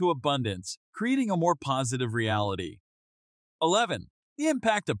lack to abundance, creating a more positive reality. 11. The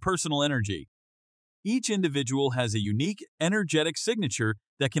impact of personal energy. Each individual has a unique, energetic signature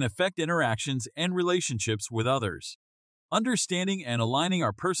that can affect interactions and relationships with others. Understanding and aligning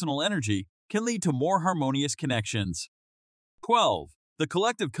our personal energy can lead to more harmonious connections. 12. The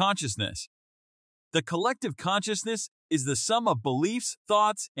collective consciousness. The collective consciousness is the sum of beliefs,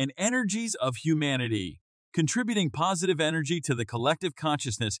 thoughts, and energies of humanity. Contributing positive energy to the collective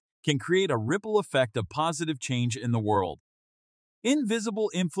consciousness can create a ripple effect of positive change in the world.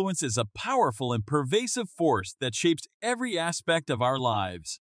 Invisible influence is a powerful and pervasive force that shapes every aspect of our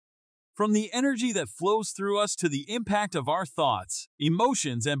lives. From the energy that flows through us to the impact of our thoughts,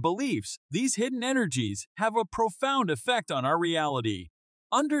 emotions, and beliefs, these hidden energies have a profound effect on our reality.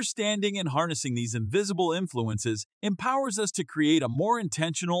 Understanding and harnessing these invisible influences empowers us to create a more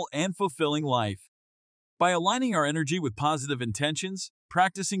intentional and fulfilling life. By aligning our energy with positive intentions,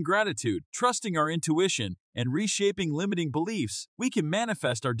 practicing gratitude, trusting our intuition, and reshaping limiting beliefs, we can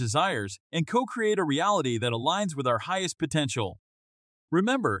manifest our desires and co-create a reality that aligns with our highest potential.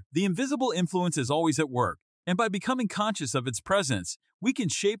 Remember, the invisible influence is always at work, and by becoming conscious of its presence, we can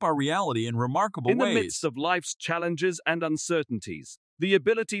shape our reality in remarkable ways. In the midst of life's challenges and uncertainties, the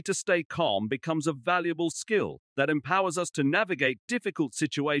ability to stay calm becomes a valuable skill that empowers us to navigate difficult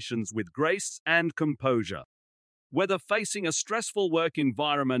situations with grace and composure. Whether facing a stressful work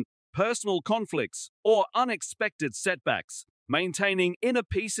environment, personal conflicts, or unexpected setbacks, maintaining inner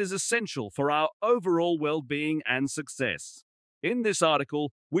peace is essential for our overall well-being and success. In this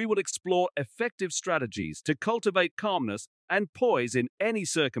article, we will explore effective strategies to cultivate calmness and poise in any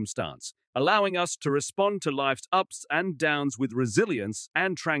circumstance, allowing us to respond to life's ups and downs with resilience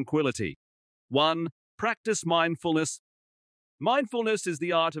and tranquility. 1. Practice mindfulness. Mindfulness is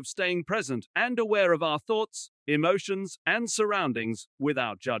the art of staying present and aware of our thoughts, emotions, and surroundings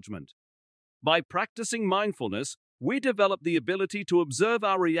without judgment. By practicing mindfulness, we develop the ability to observe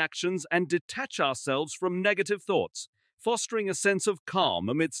our reactions and detach ourselves from negative thoughts, fostering a sense of calm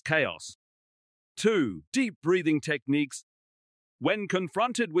amidst chaos. 2. Deep breathing techniques. When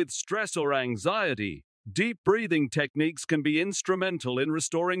confronted with stress or anxiety, deep breathing techniques can be instrumental in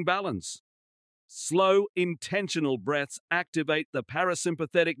restoring balance. Slow, intentional breaths activate the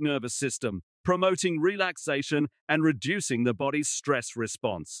parasympathetic nervous system, promoting relaxation and reducing the body's stress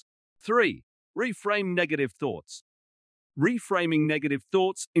response. 3. Reframe negative thoughts. Reframing negative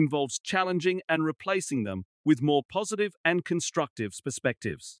thoughts involves challenging and replacing them with more positive and constructive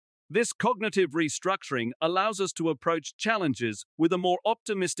perspectives. This cognitive restructuring allows us to approach challenges with a more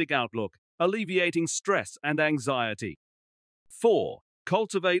optimistic outlook, alleviating stress and anxiety. 4.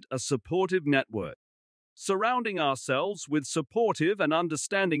 Cultivate a supportive network. Surrounding ourselves with supportive and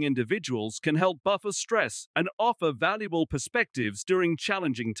understanding individuals can help buffer stress and offer valuable perspectives during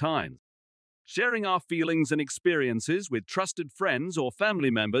challenging times. Sharing our feelings and experiences with trusted friends or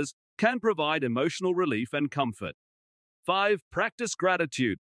family members can provide emotional relief and comfort. 5. Practice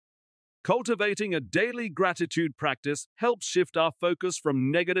gratitude. Cultivating a daily gratitude practice helps shift our focus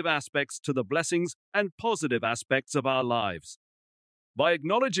from negative aspects to the blessings and positive aspects of our lives. By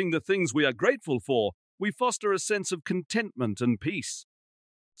acknowledging the things we are grateful for, we foster a sense of contentment and peace.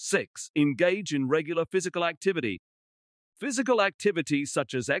 6. Engage in regular physical activity. Physical activity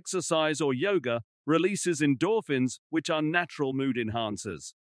such as exercise or yoga releases endorphins, which are natural mood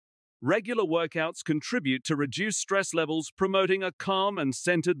enhancers. Regular workouts contribute to reduced stress levels, promoting a calm and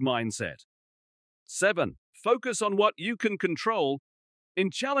centered mindset. 7. Focus on what you can control. In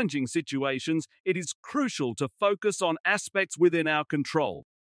challenging situations, it is crucial to focus on aspects within our control.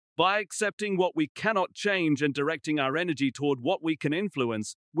 By accepting what we cannot change and directing our energy toward what we can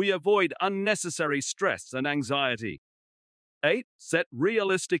influence, we avoid unnecessary stress and anxiety. 8. Set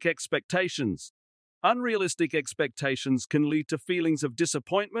realistic expectations. Unrealistic expectations can lead to feelings of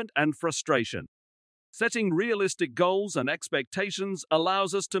disappointment and frustration. Setting realistic goals and expectations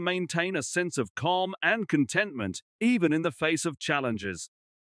allows us to maintain a sense of calm and contentment, even in the face of challenges.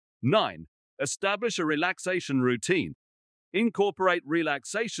 9. Establish a relaxation routine. Incorporate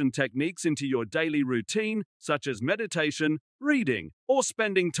relaxation techniques into your daily routine, such as meditation, reading, or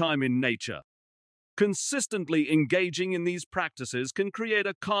spending time in nature. Consistently engaging in these practices can create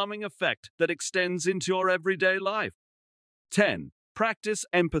a calming effect that extends into your everyday life. 10. Practice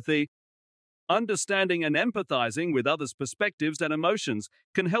empathy. Understanding and empathizing with others' perspectives and emotions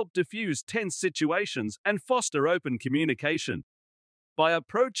can help diffuse tense situations and foster open communication. By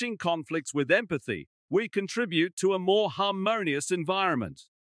approaching conflicts with empathy, we contribute to a more harmonious environment.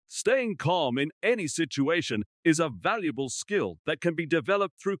 Staying calm in any situation is a valuable skill that can be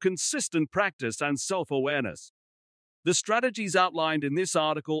developed through consistent practice and self-awareness. The strategies outlined in this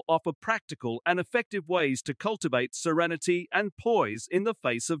article offer practical and effective ways to cultivate serenity and poise in the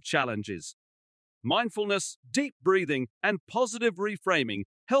face of challenges. Mindfulness, deep breathing, and positive reframing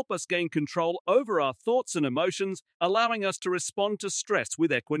help us gain control over our thoughts and emotions, allowing us to respond to stress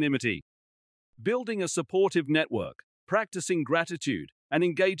with equanimity. Building a supportive network, practicing gratitude, and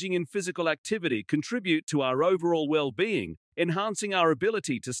engaging in physical activity contribute to our overall well-being, enhancing our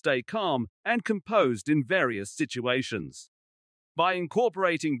ability to stay calm and composed in various situations. By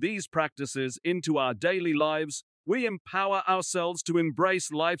incorporating these practices into our daily lives, we empower ourselves to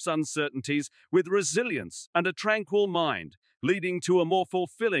embrace life's uncertainties with resilience and a tranquil mind, leading to a more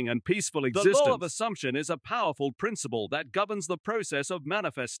fulfilling and peaceful existence. The law of assumption is a powerful principle that governs the process of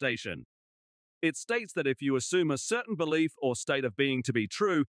manifestation. It states that if you assume a certain belief or state of being to be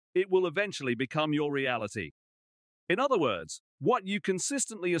true, it will eventually become your reality. In other words, what you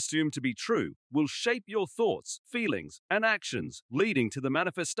consistently assume to be true will shape your thoughts, feelings, and actions, leading to the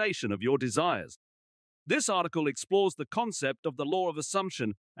manifestation of your desires. This article explores the concept of the law of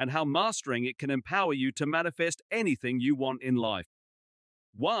assumption and how mastering it can empower you to manifest anything you want in life.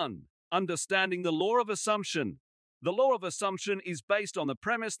 1. Understanding the law of assumption. The law of assumption is based on the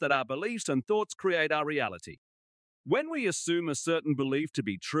premise that our beliefs and thoughts create our reality. When we assume a certain belief to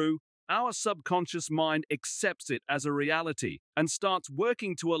be true, our subconscious mind accepts it as a reality and starts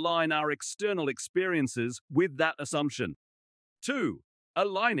working to align our external experiences with that assumption. 2.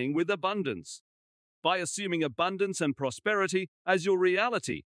 Aligning with abundance. By assuming abundance and prosperity as your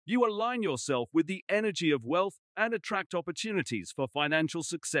reality, you align yourself with the energy of wealth and attract opportunities for financial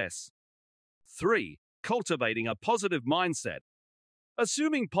success. 3. Cultivating a positive mindset.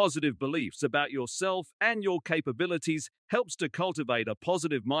 Assuming positive beliefs about yourself and your capabilities helps to cultivate a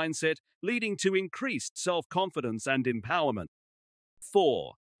positive mindset, leading to increased self-confidence and empowerment.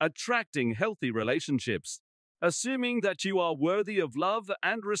 4. Attracting healthy relationships. Assuming that you are worthy of love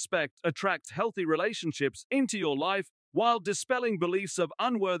and respect attracts healthy relationships into your life, while dispelling beliefs of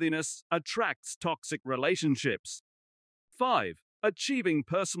unworthiness attracts toxic relationships. 5. Achieving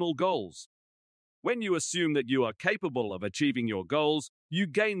personal goals. When you assume that you are capable of achieving your goals, you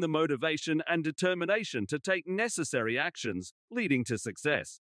gain the motivation and determination to take necessary actions, leading to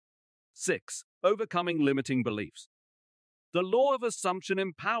success. 6. Overcoming limiting beliefs. The law of assumption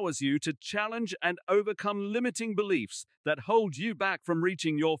empowers you to challenge and overcome limiting beliefs that hold you back from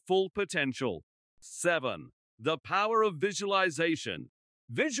reaching your full potential. 7. The power of visualization.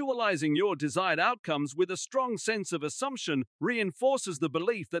 Visualizing your desired outcomes with a strong sense of assumption reinforces the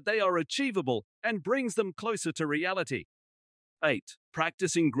belief that they are achievable and brings them closer to reality. 8.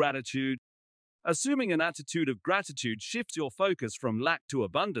 Practicing gratitude. Assuming an attitude of gratitude shifts your focus from lack to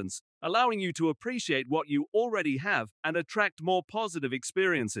abundance, allowing you to appreciate what you already have and attract more positive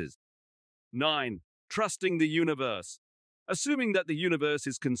experiences. 9. Trusting the universe. Assuming that the universe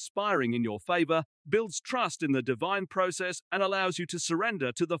is conspiring in your favor builds trust in the divine process and allows you to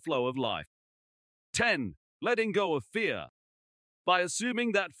surrender to the flow of life. 10. Letting go of fear. By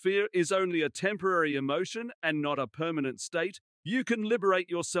assuming that fear is only a temporary emotion and not a permanent state, you can liberate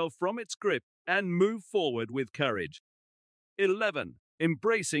yourself from its grip and move forward with courage. 11.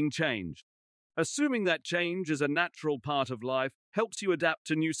 Embracing change. Assuming that change is a natural part of life helps you adapt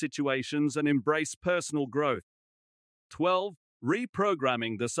to new situations and embrace personal growth. 12.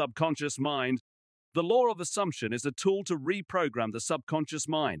 Reprogramming the subconscious mind. The law of assumption is a tool to reprogram the subconscious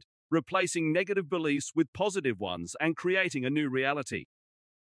mind, replacing negative beliefs with positive ones and creating a new reality.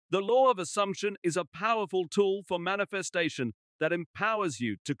 The law of assumption is a powerful tool for manifestation that empowers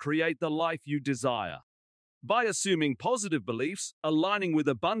you to create the life you desire. By assuming positive beliefs, aligning with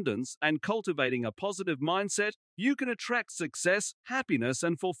abundance, and cultivating a positive mindset, you can attract success, happiness,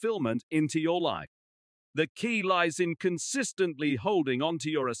 and fulfillment into your life. The key lies in consistently holding on to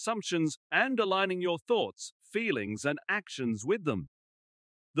your assumptions and aligning your thoughts, feelings, and actions with them.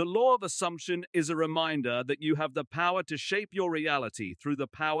 The law of assumption is a reminder that you have the power to shape your reality through the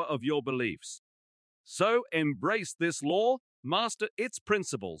power of your beliefs. So embrace this law, master its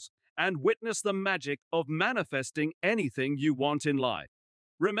principles, and witness the magic of manifesting anything you want in life.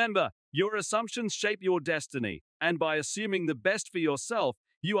 Remember, your assumptions shape your destiny, and by assuming the best for yourself,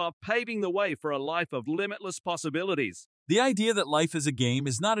 you are paving the way for a life of limitless possibilities. The idea that life is a game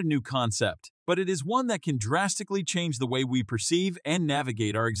is not a new concept, but it is one that can drastically change the way we perceive and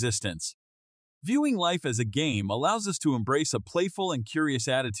navigate our existence. Viewing life as a game allows us to embrace a playful and curious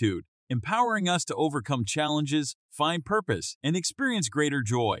attitude, empowering us to overcome challenges, find purpose, and experience greater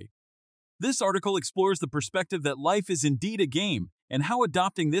joy. This article explores the perspective that life is indeed a game and how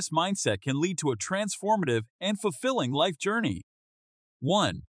adopting this mindset can lead to a transformative and fulfilling life journey.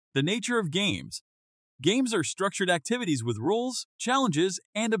 1. The nature of games. Games are structured activities with rules, challenges,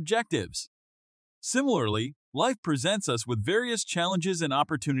 and objectives. Similarly, life presents us with various challenges and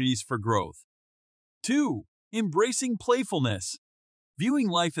opportunities for growth. 2. Embracing playfulness. Viewing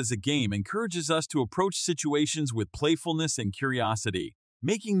life as a game encourages us to approach situations with playfulness and curiosity,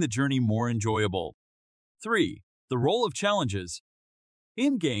 making the journey more enjoyable. 3. The role of challenges.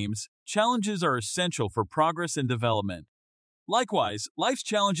 In games, challenges are essential for progress and development. Likewise, life's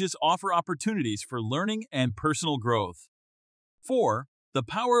challenges offer opportunities for learning and personal growth. 4. The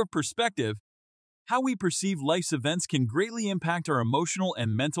power of perspective. How we perceive life's events can greatly impact our emotional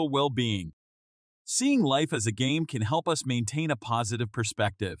and mental well-being. Seeing life as a game can help us maintain a positive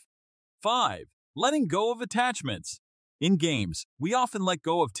perspective. 5. Letting go of attachments. In games, we often let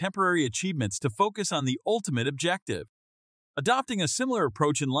go of temporary achievements to focus on the ultimate objective. Adopting a similar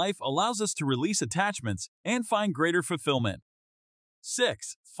approach in life allows us to release attachments and find greater fulfillment.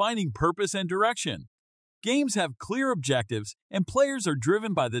 6. Finding purpose and direction. Games have clear objectives, and players are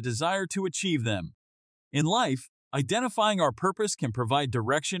driven by the desire to achieve them. In life, identifying our purpose can provide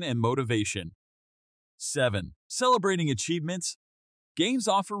direction and motivation. 7. Celebrating achievements. Games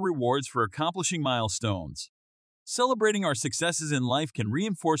offer rewards for accomplishing milestones. Celebrating our successes in life can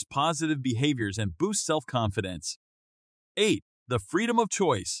reinforce positive behaviors and boost self-confidence. 8. The freedom of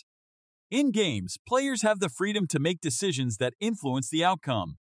choice. In games, players have the freedom to make decisions that influence the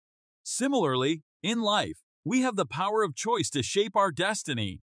outcome. Similarly, in life, we have the power of choice to shape our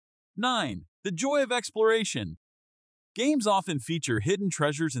destiny. 9. The joy of exploration. Games often feature hidden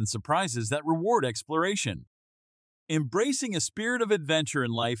treasures and surprises that reward exploration. Embracing a spirit of adventure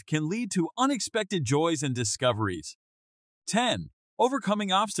in life can lead to unexpected joys and discoveries. 10.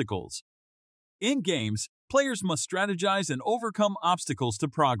 Overcoming obstacles. In games, players must strategize and overcome obstacles to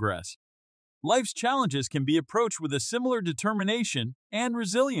progress. Life's challenges can be approached with a similar determination and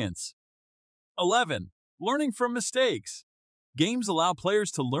resilience. 11. Learning from mistakes. Games allow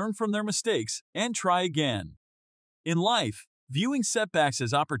players to learn from their mistakes and try again. In life, viewing setbacks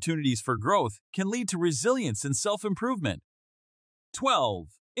as opportunities for growth can lead to resilience and self-improvement. 12.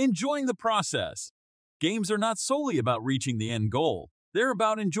 Enjoying the process. Games are not solely about reaching the end goal, they're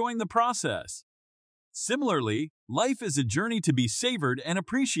about enjoying the process. Similarly, life is a journey to be savored and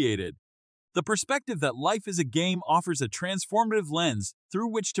appreciated. The perspective that life is a game offers a transformative lens through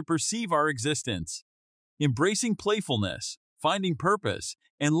which to perceive our existence. Embracing playfulness, finding purpose,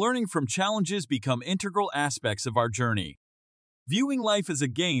 and learning from challenges become integral aspects of our journey. Viewing life as a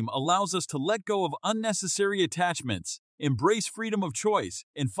game allows us to let go of unnecessary attachments, embrace freedom of choice,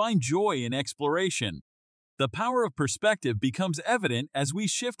 and find joy in exploration. The power of perspective becomes evident as we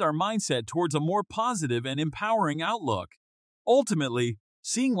shift our mindset towards a more positive and empowering outlook. Ultimately,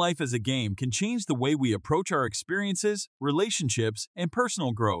 seeing life as a game can change the way we approach our experiences, relationships, and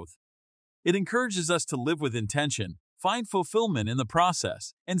personal growth. It encourages us to live with intention, find fulfillment in the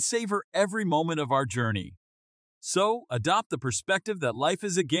process, and savor every moment of our journey. So, adopt the perspective that life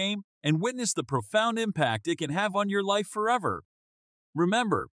is a game and witness the profound impact it can have on your life forever.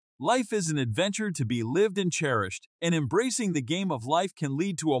 Remember, life is an adventure to be lived and cherished, and embracing the game of life can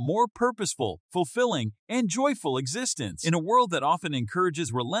lead to a more purposeful, fulfilling, and joyful existence. In a world that often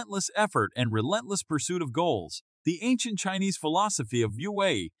encourages relentless effort and relentless pursuit of goals, the ancient Chinese philosophy of Wu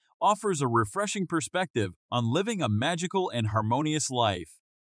Wei offers a refreshing perspective on living a magical and harmonious life.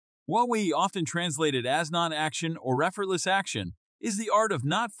 What we often translated as non-action or effortless action is the art of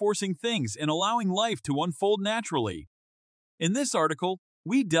not forcing things and allowing life to unfold naturally. In this article,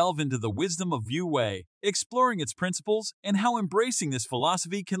 we delve into the wisdom of Wu Wei, exploring its principles and how embracing this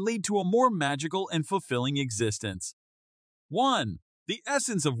philosophy can lead to a more magical and fulfilling existence. 1. The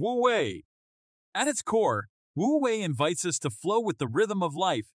essence of Wu Wei. At its core, Wu Wei invites us to flow with the rhythm of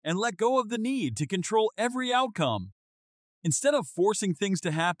life and let go of the need to control every outcome. Instead of forcing things to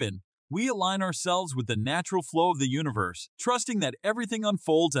happen, we align ourselves with the natural flow of the universe, trusting that everything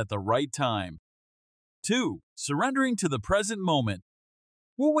unfolds at the right time. 2. Surrendering to the present moment.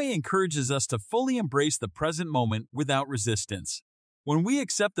 Wu Wei encourages us to fully embrace the present moment without resistance. When we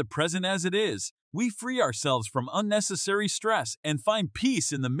accept the present as it is, we free ourselves from unnecessary stress and find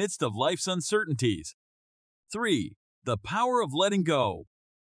peace in the midst of life's uncertainties. 3. The power of letting go.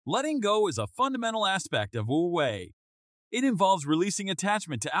 Letting go is a fundamental aspect of Wu Wei. It involves releasing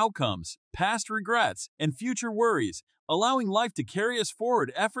attachment to outcomes, past regrets, and future worries, allowing life to carry us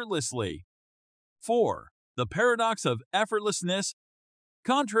forward effortlessly. 4. The paradox of effortlessness.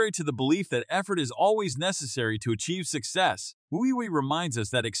 Contrary to the belief that effort is always necessary to achieve success, Wu Wei reminds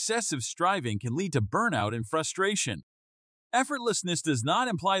us that excessive striving can lead to burnout and frustration. Effortlessness does not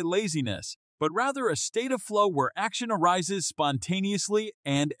imply laziness, but rather a state of flow where action arises spontaneously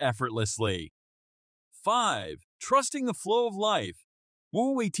and effortlessly. 5. Trusting the flow of life.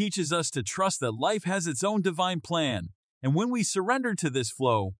 Wu Wei teaches us to trust that life has its own divine plan, and when we surrender to this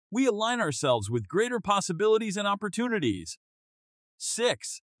flow, we align ourselves with greater possibilities and opportunities.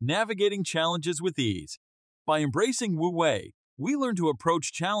 6. Navigating challenges with ease. By embracing Wu Wei, we learn to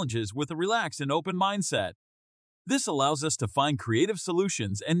approach challenges with a relaxed and open mindset. This allows us to find creative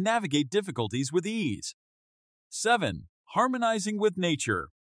solutions and navigate difficulties with ease. 7. Harmonizing with nature.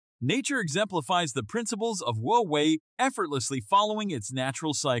 Nature exemplifies the principles of Wu Wei, effortlessly following its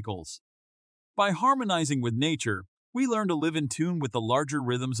natural cycles. By harmonizing with nature, we learn to live in tune with the larger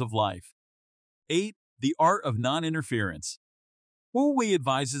rhythms of life. 8. The art of non-interference. Wu Wei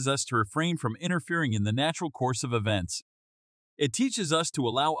advises us to refrain from interfering in the natural course of events. It teaches us to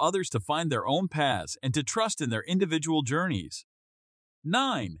allow others to find their own paths and to trust in their individual journeys.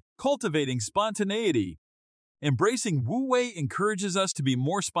 9. Cultivating spontaneity. Embracing Wu Wei encourages us to be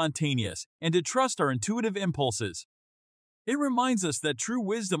more spontaneous and to trust our intuitive impulses. It reminds us that true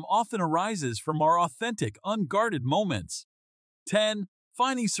wisdom often arises from our authentic, unguarded moments. 10.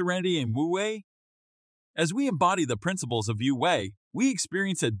 Finding serenity in Wu Wei. As we embody the principles of Wu Wei, we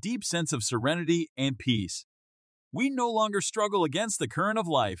experience a deep sense of serenity and peace. We no longer struggle against the current of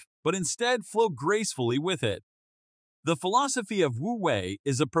life, but instead flow gracefully with it. The philosophy of Wu Wei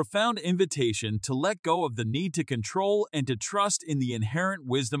is a profound invitation to let go of the need to control and to trust in the inherent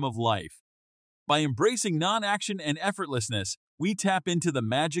wisdom of life. By embracing non-action and effortlessness, we tap into the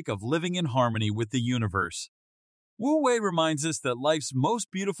magic of living in harmony with the universe. Wu Wei reminds us that life's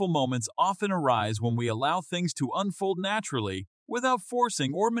most beautiful moments often arise when we allow things to unfold naturally without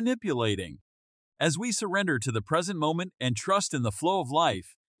forcing or manipulating. As we surrender to the present moment and trust in the flow of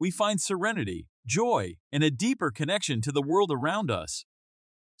life, we find serenity, joy, and a deeper connection to the world around us.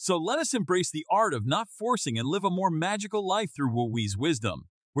 So let us embrace the art of not forcing and live a more magical life through Wu Wei's wisdom,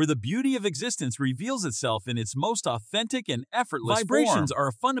 where the beauty of existence reveals itself in its most authentic and effortless form. Vibrations are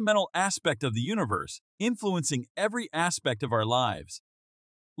a fundamental aspect of the universe, influencing every aspect of our lives.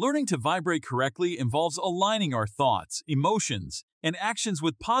 Learning to vibrate correctly involves aligning our thoughts, emotions, and actions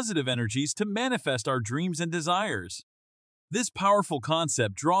with positive energies to manifest our dreams and desires. This powerful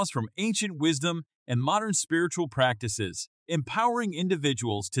concept draws from ancient wisdom and modern spiritual practices, empowering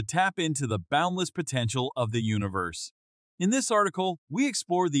individuals to tap into the boundless potential of the universe. In this article, we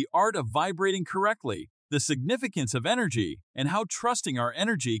explore the art of vibrating correctly, the significance of energy, and how trusting our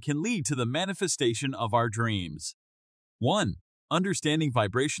energy can lead to the manifestation of our dreams. 1. Understanding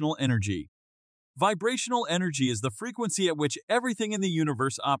vibrational energy. Vibrational energy is the frequency at which everything in the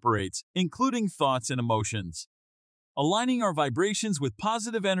universe operates, including thoughts and emotions. Aligning our vibrations with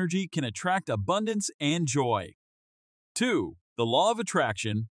positive energy can attract abundance and joy. 2. The law of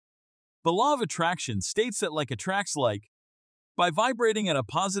attraction. The law of attraction states that like attracts like. By vibrating at a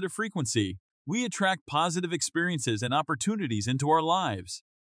positive frequency, we attract positive experiences and opportunities into our lives.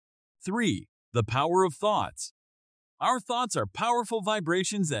 3. The power of thoughts. Our thoughts are powerful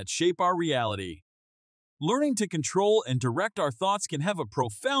vibrations that shape our reality. Learning to control and direct our thoughts can have a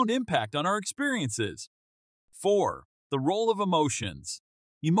profound impact on our experiences. 4. The role of emotions.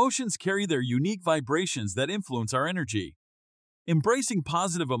 Emotions carry their unique vibrations that influence our energy. Embracing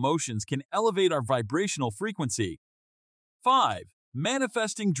positive emotions can elevate our vibrational frequency. 5.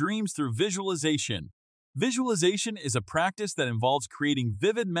 Manifesting dreams through visualization. Visualization is a practice that involves creating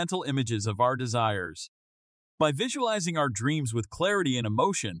vivid mental images of our desires. By visualizing our dreams with clarity and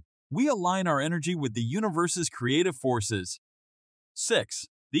emotion, we align our energy with the universe's creative forces. 6.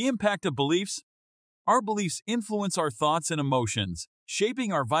 The impact of beliefs. Our beliefs influence our thoughts and emotions,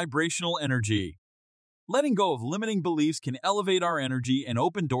 shaping our vibrational energy. Letting go of limiting beliefs can elevate our energy and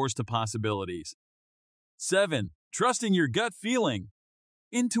open doors to possibilities. 7. Trusting your gut feeling.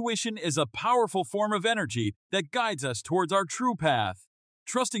 Intuition is a powerful form of energy that guides us towards our true path.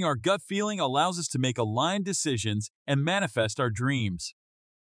 Trusting our gut feeling allows us to make aligned decisions and manifest our dreams.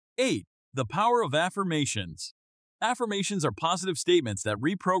 8. The power of affirmations. Affirmations are positive statements that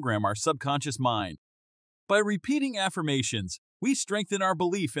reprogram our subconscious mind. By repeating affirmations, we strengthen our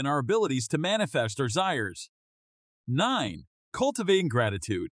belief in our abilities to manifest our desires. 9. Cultivating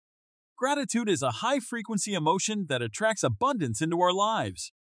gratitude. Gratitude is a high-frequency emotion that attracts abundance into our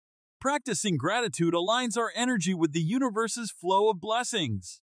lives. Practicing gratitude aligns our energy with the universe's flow of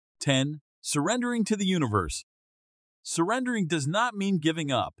blessings. 10. Surrendering to the universe. Surrendering does not mean giving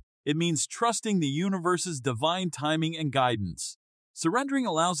up. It means trusting the universe's divine timing and guidance. Surrendering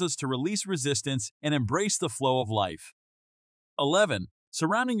allows us to release resistance and embrace the flow of life. 11.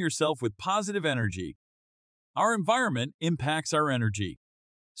 Surrounding yourself with positive energy. Our environment impacts our energy.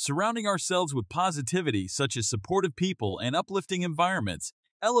 Surrounding ourselves with positivity, such as supportive people and uplifting environments,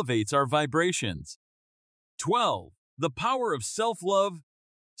 elevates our vibrations. 12. The power of self-love.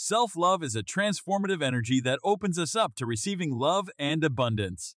 Self-love is a transformative energy that opens us up to receiving love and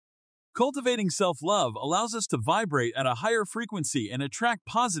abundance. Cultivating self-love allows us to vibrate at a higher frequency and attract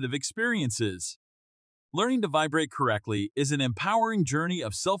positive experiences. Learning to vibrate correctly is an empowering journey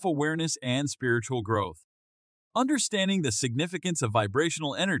of self-awareness and spiritual growth. Understanding the significance of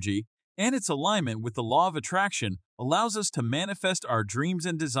vibrational energy and its alignment with the law of attraction allows us to manifest our dreams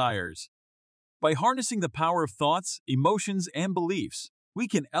and desires. By harnessing the power of thoughts, emotions, and beliefs, we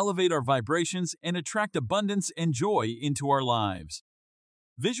can elevate our vibrations and attract abundance and joy into our lives.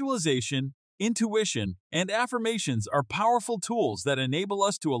 Visualization, intuition, and affirmations are powerful tools that enable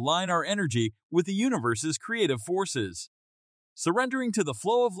us to align our energy with the universe's creative forces. Surrendering to the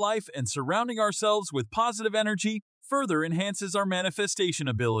flow of life and surrounding ourselves with positive energy further enhances our manifestation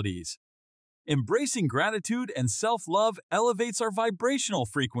abilities. Embracing gratitude and self-love elevates our vibrational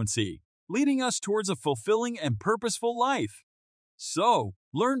frequency, leading us towards a fulfilling and purposeful life. So,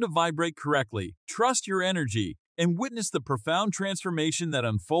 learn to vibrate correctly, trust your energy, and witness the profound transformation that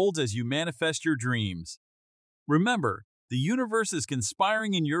unfolds as you manifest your dreams. Remember, the universe is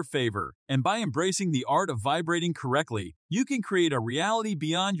conspiring in your favor, and by embracing the art of vibrating correctly, you can create a reality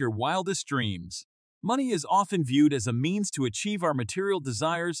beyond your wildest dreams. Money is often viewed as a means to achieve our material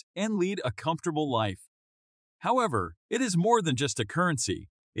desires and lead a comfortable life. However, it is more than just a currency.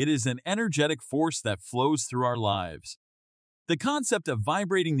 It is an energetic force that flows through our lives. The concept of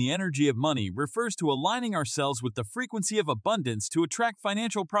vibrating the energy of money refers to aligning ourselves with the frequency of abundance to attract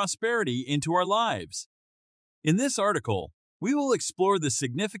financial prosperity into our lives. In this article, we will explore the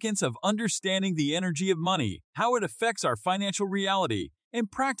significance of understanding the energy of money, how it affects our financial reality,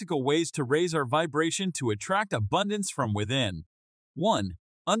 and practical ways to raise our vibration to attract abundance from within. 1.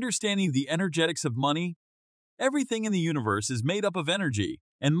 Understanding the energetics of money. Everything in the universe is made up of energy,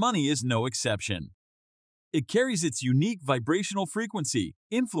 and money is no exception. It carries its unique vibrational frequency,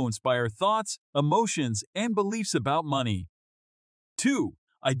 influenced by our thoughts, emotions, and beliefs about money. 2.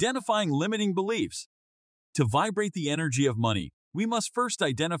 Identifying limiting beliefs. To vibrate the energy of money, we must first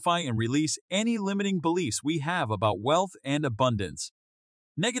identify and release any limiting beliefs we have about wealth and abundance.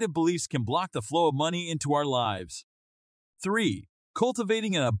 Negative beliefs can block the flow of money into our lives. 3.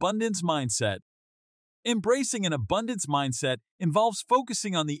 Cultivating an abundance mindset. Embracing an abundance mindset involves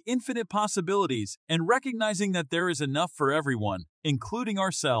focusing on the infinite possibilities and recognizing that there is enough for everyone, including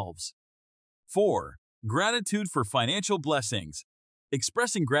ourselves. 4. Gratitude for financial blessings.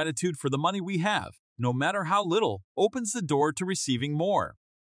 Expressing gratitude for the money we have, no matter how little, opens the door to receiving more.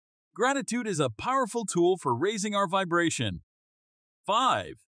 Gratitude is a powerful tool for raising our vibration.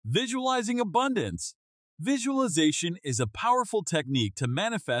 5. Visualizing abundance. Visualization is a powerful technique to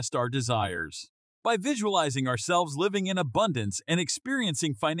manifest our desires. By visualizing ourselves living in abundance and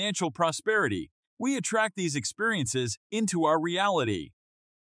experiencing financial prosperity, we attract these experiences into our reality.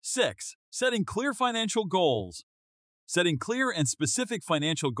 6. Setting clear financial goals. Setting clear and specific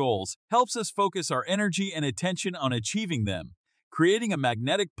financial goals helps us focus our energy and attention on achieving them, creating a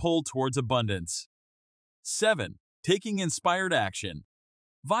magnetic pull towards abundance. 7. Taking inspired action.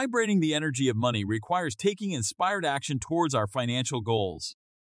 Vibrating the energy of money requires taking inspired action towards our financial goals.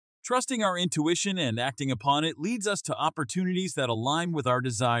 Trusting our intuition and acting upon it leads us to opportunities that align with our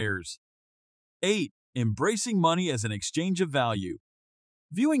desires. 8. Embracing money as an exchange of value.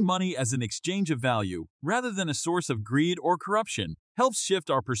 Viewing money as an exchange of value, rather than a source of greed or corruption, helps shift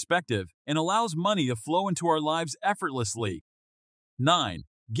our perspective and allows money to flow into our lives effortlessly. 9.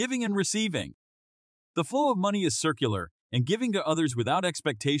 Giving and receiving. The flow of money is circular, and giving to others without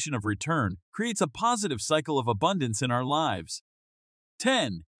expectation of return creates a positive cycle of abundance in our lives.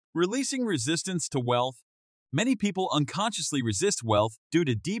 10. Releasing resistance to wealth. Many people unconsciously resist wealth due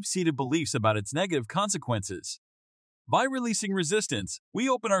to deep-seated beliefs about its negative consequences. By releasing resistance, we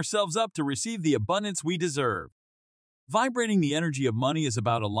open ourselves up to receive the abundance we deserve. Vibrating the energy of money is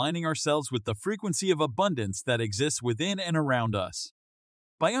about aligning ourselves with the frequency of abundance that exists within and around us.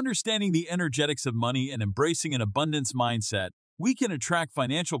 By understanding the energetics of money and embracing an abundance mindset, we can attract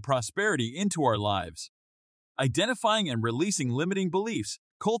financial prosperity into our lives. Identifying and releasing limiting beliefs,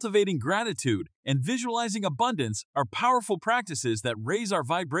 cultivating gratitude, and visualizing abundance are powerful practices that raise our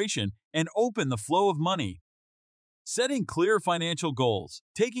vibration and open the flow of money. Setting clear financial goals,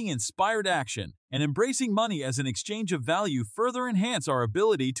 taking inspired action, and embracing money as an exchange of value further enhance our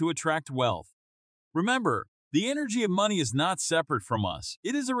ability to attract wealth. Remember, the energy of money is not separate from us.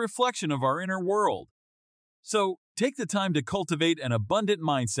 It is a reflection of our inner world. So, take the time to cultivate an abundant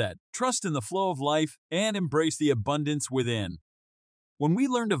mindset, trust in the flow of life, and embrace the abundance within. When we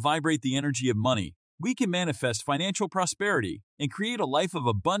learn to vibrate the energy of money, we can manifest financial prosperity and create a life of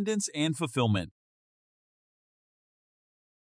abundance and fulfillment.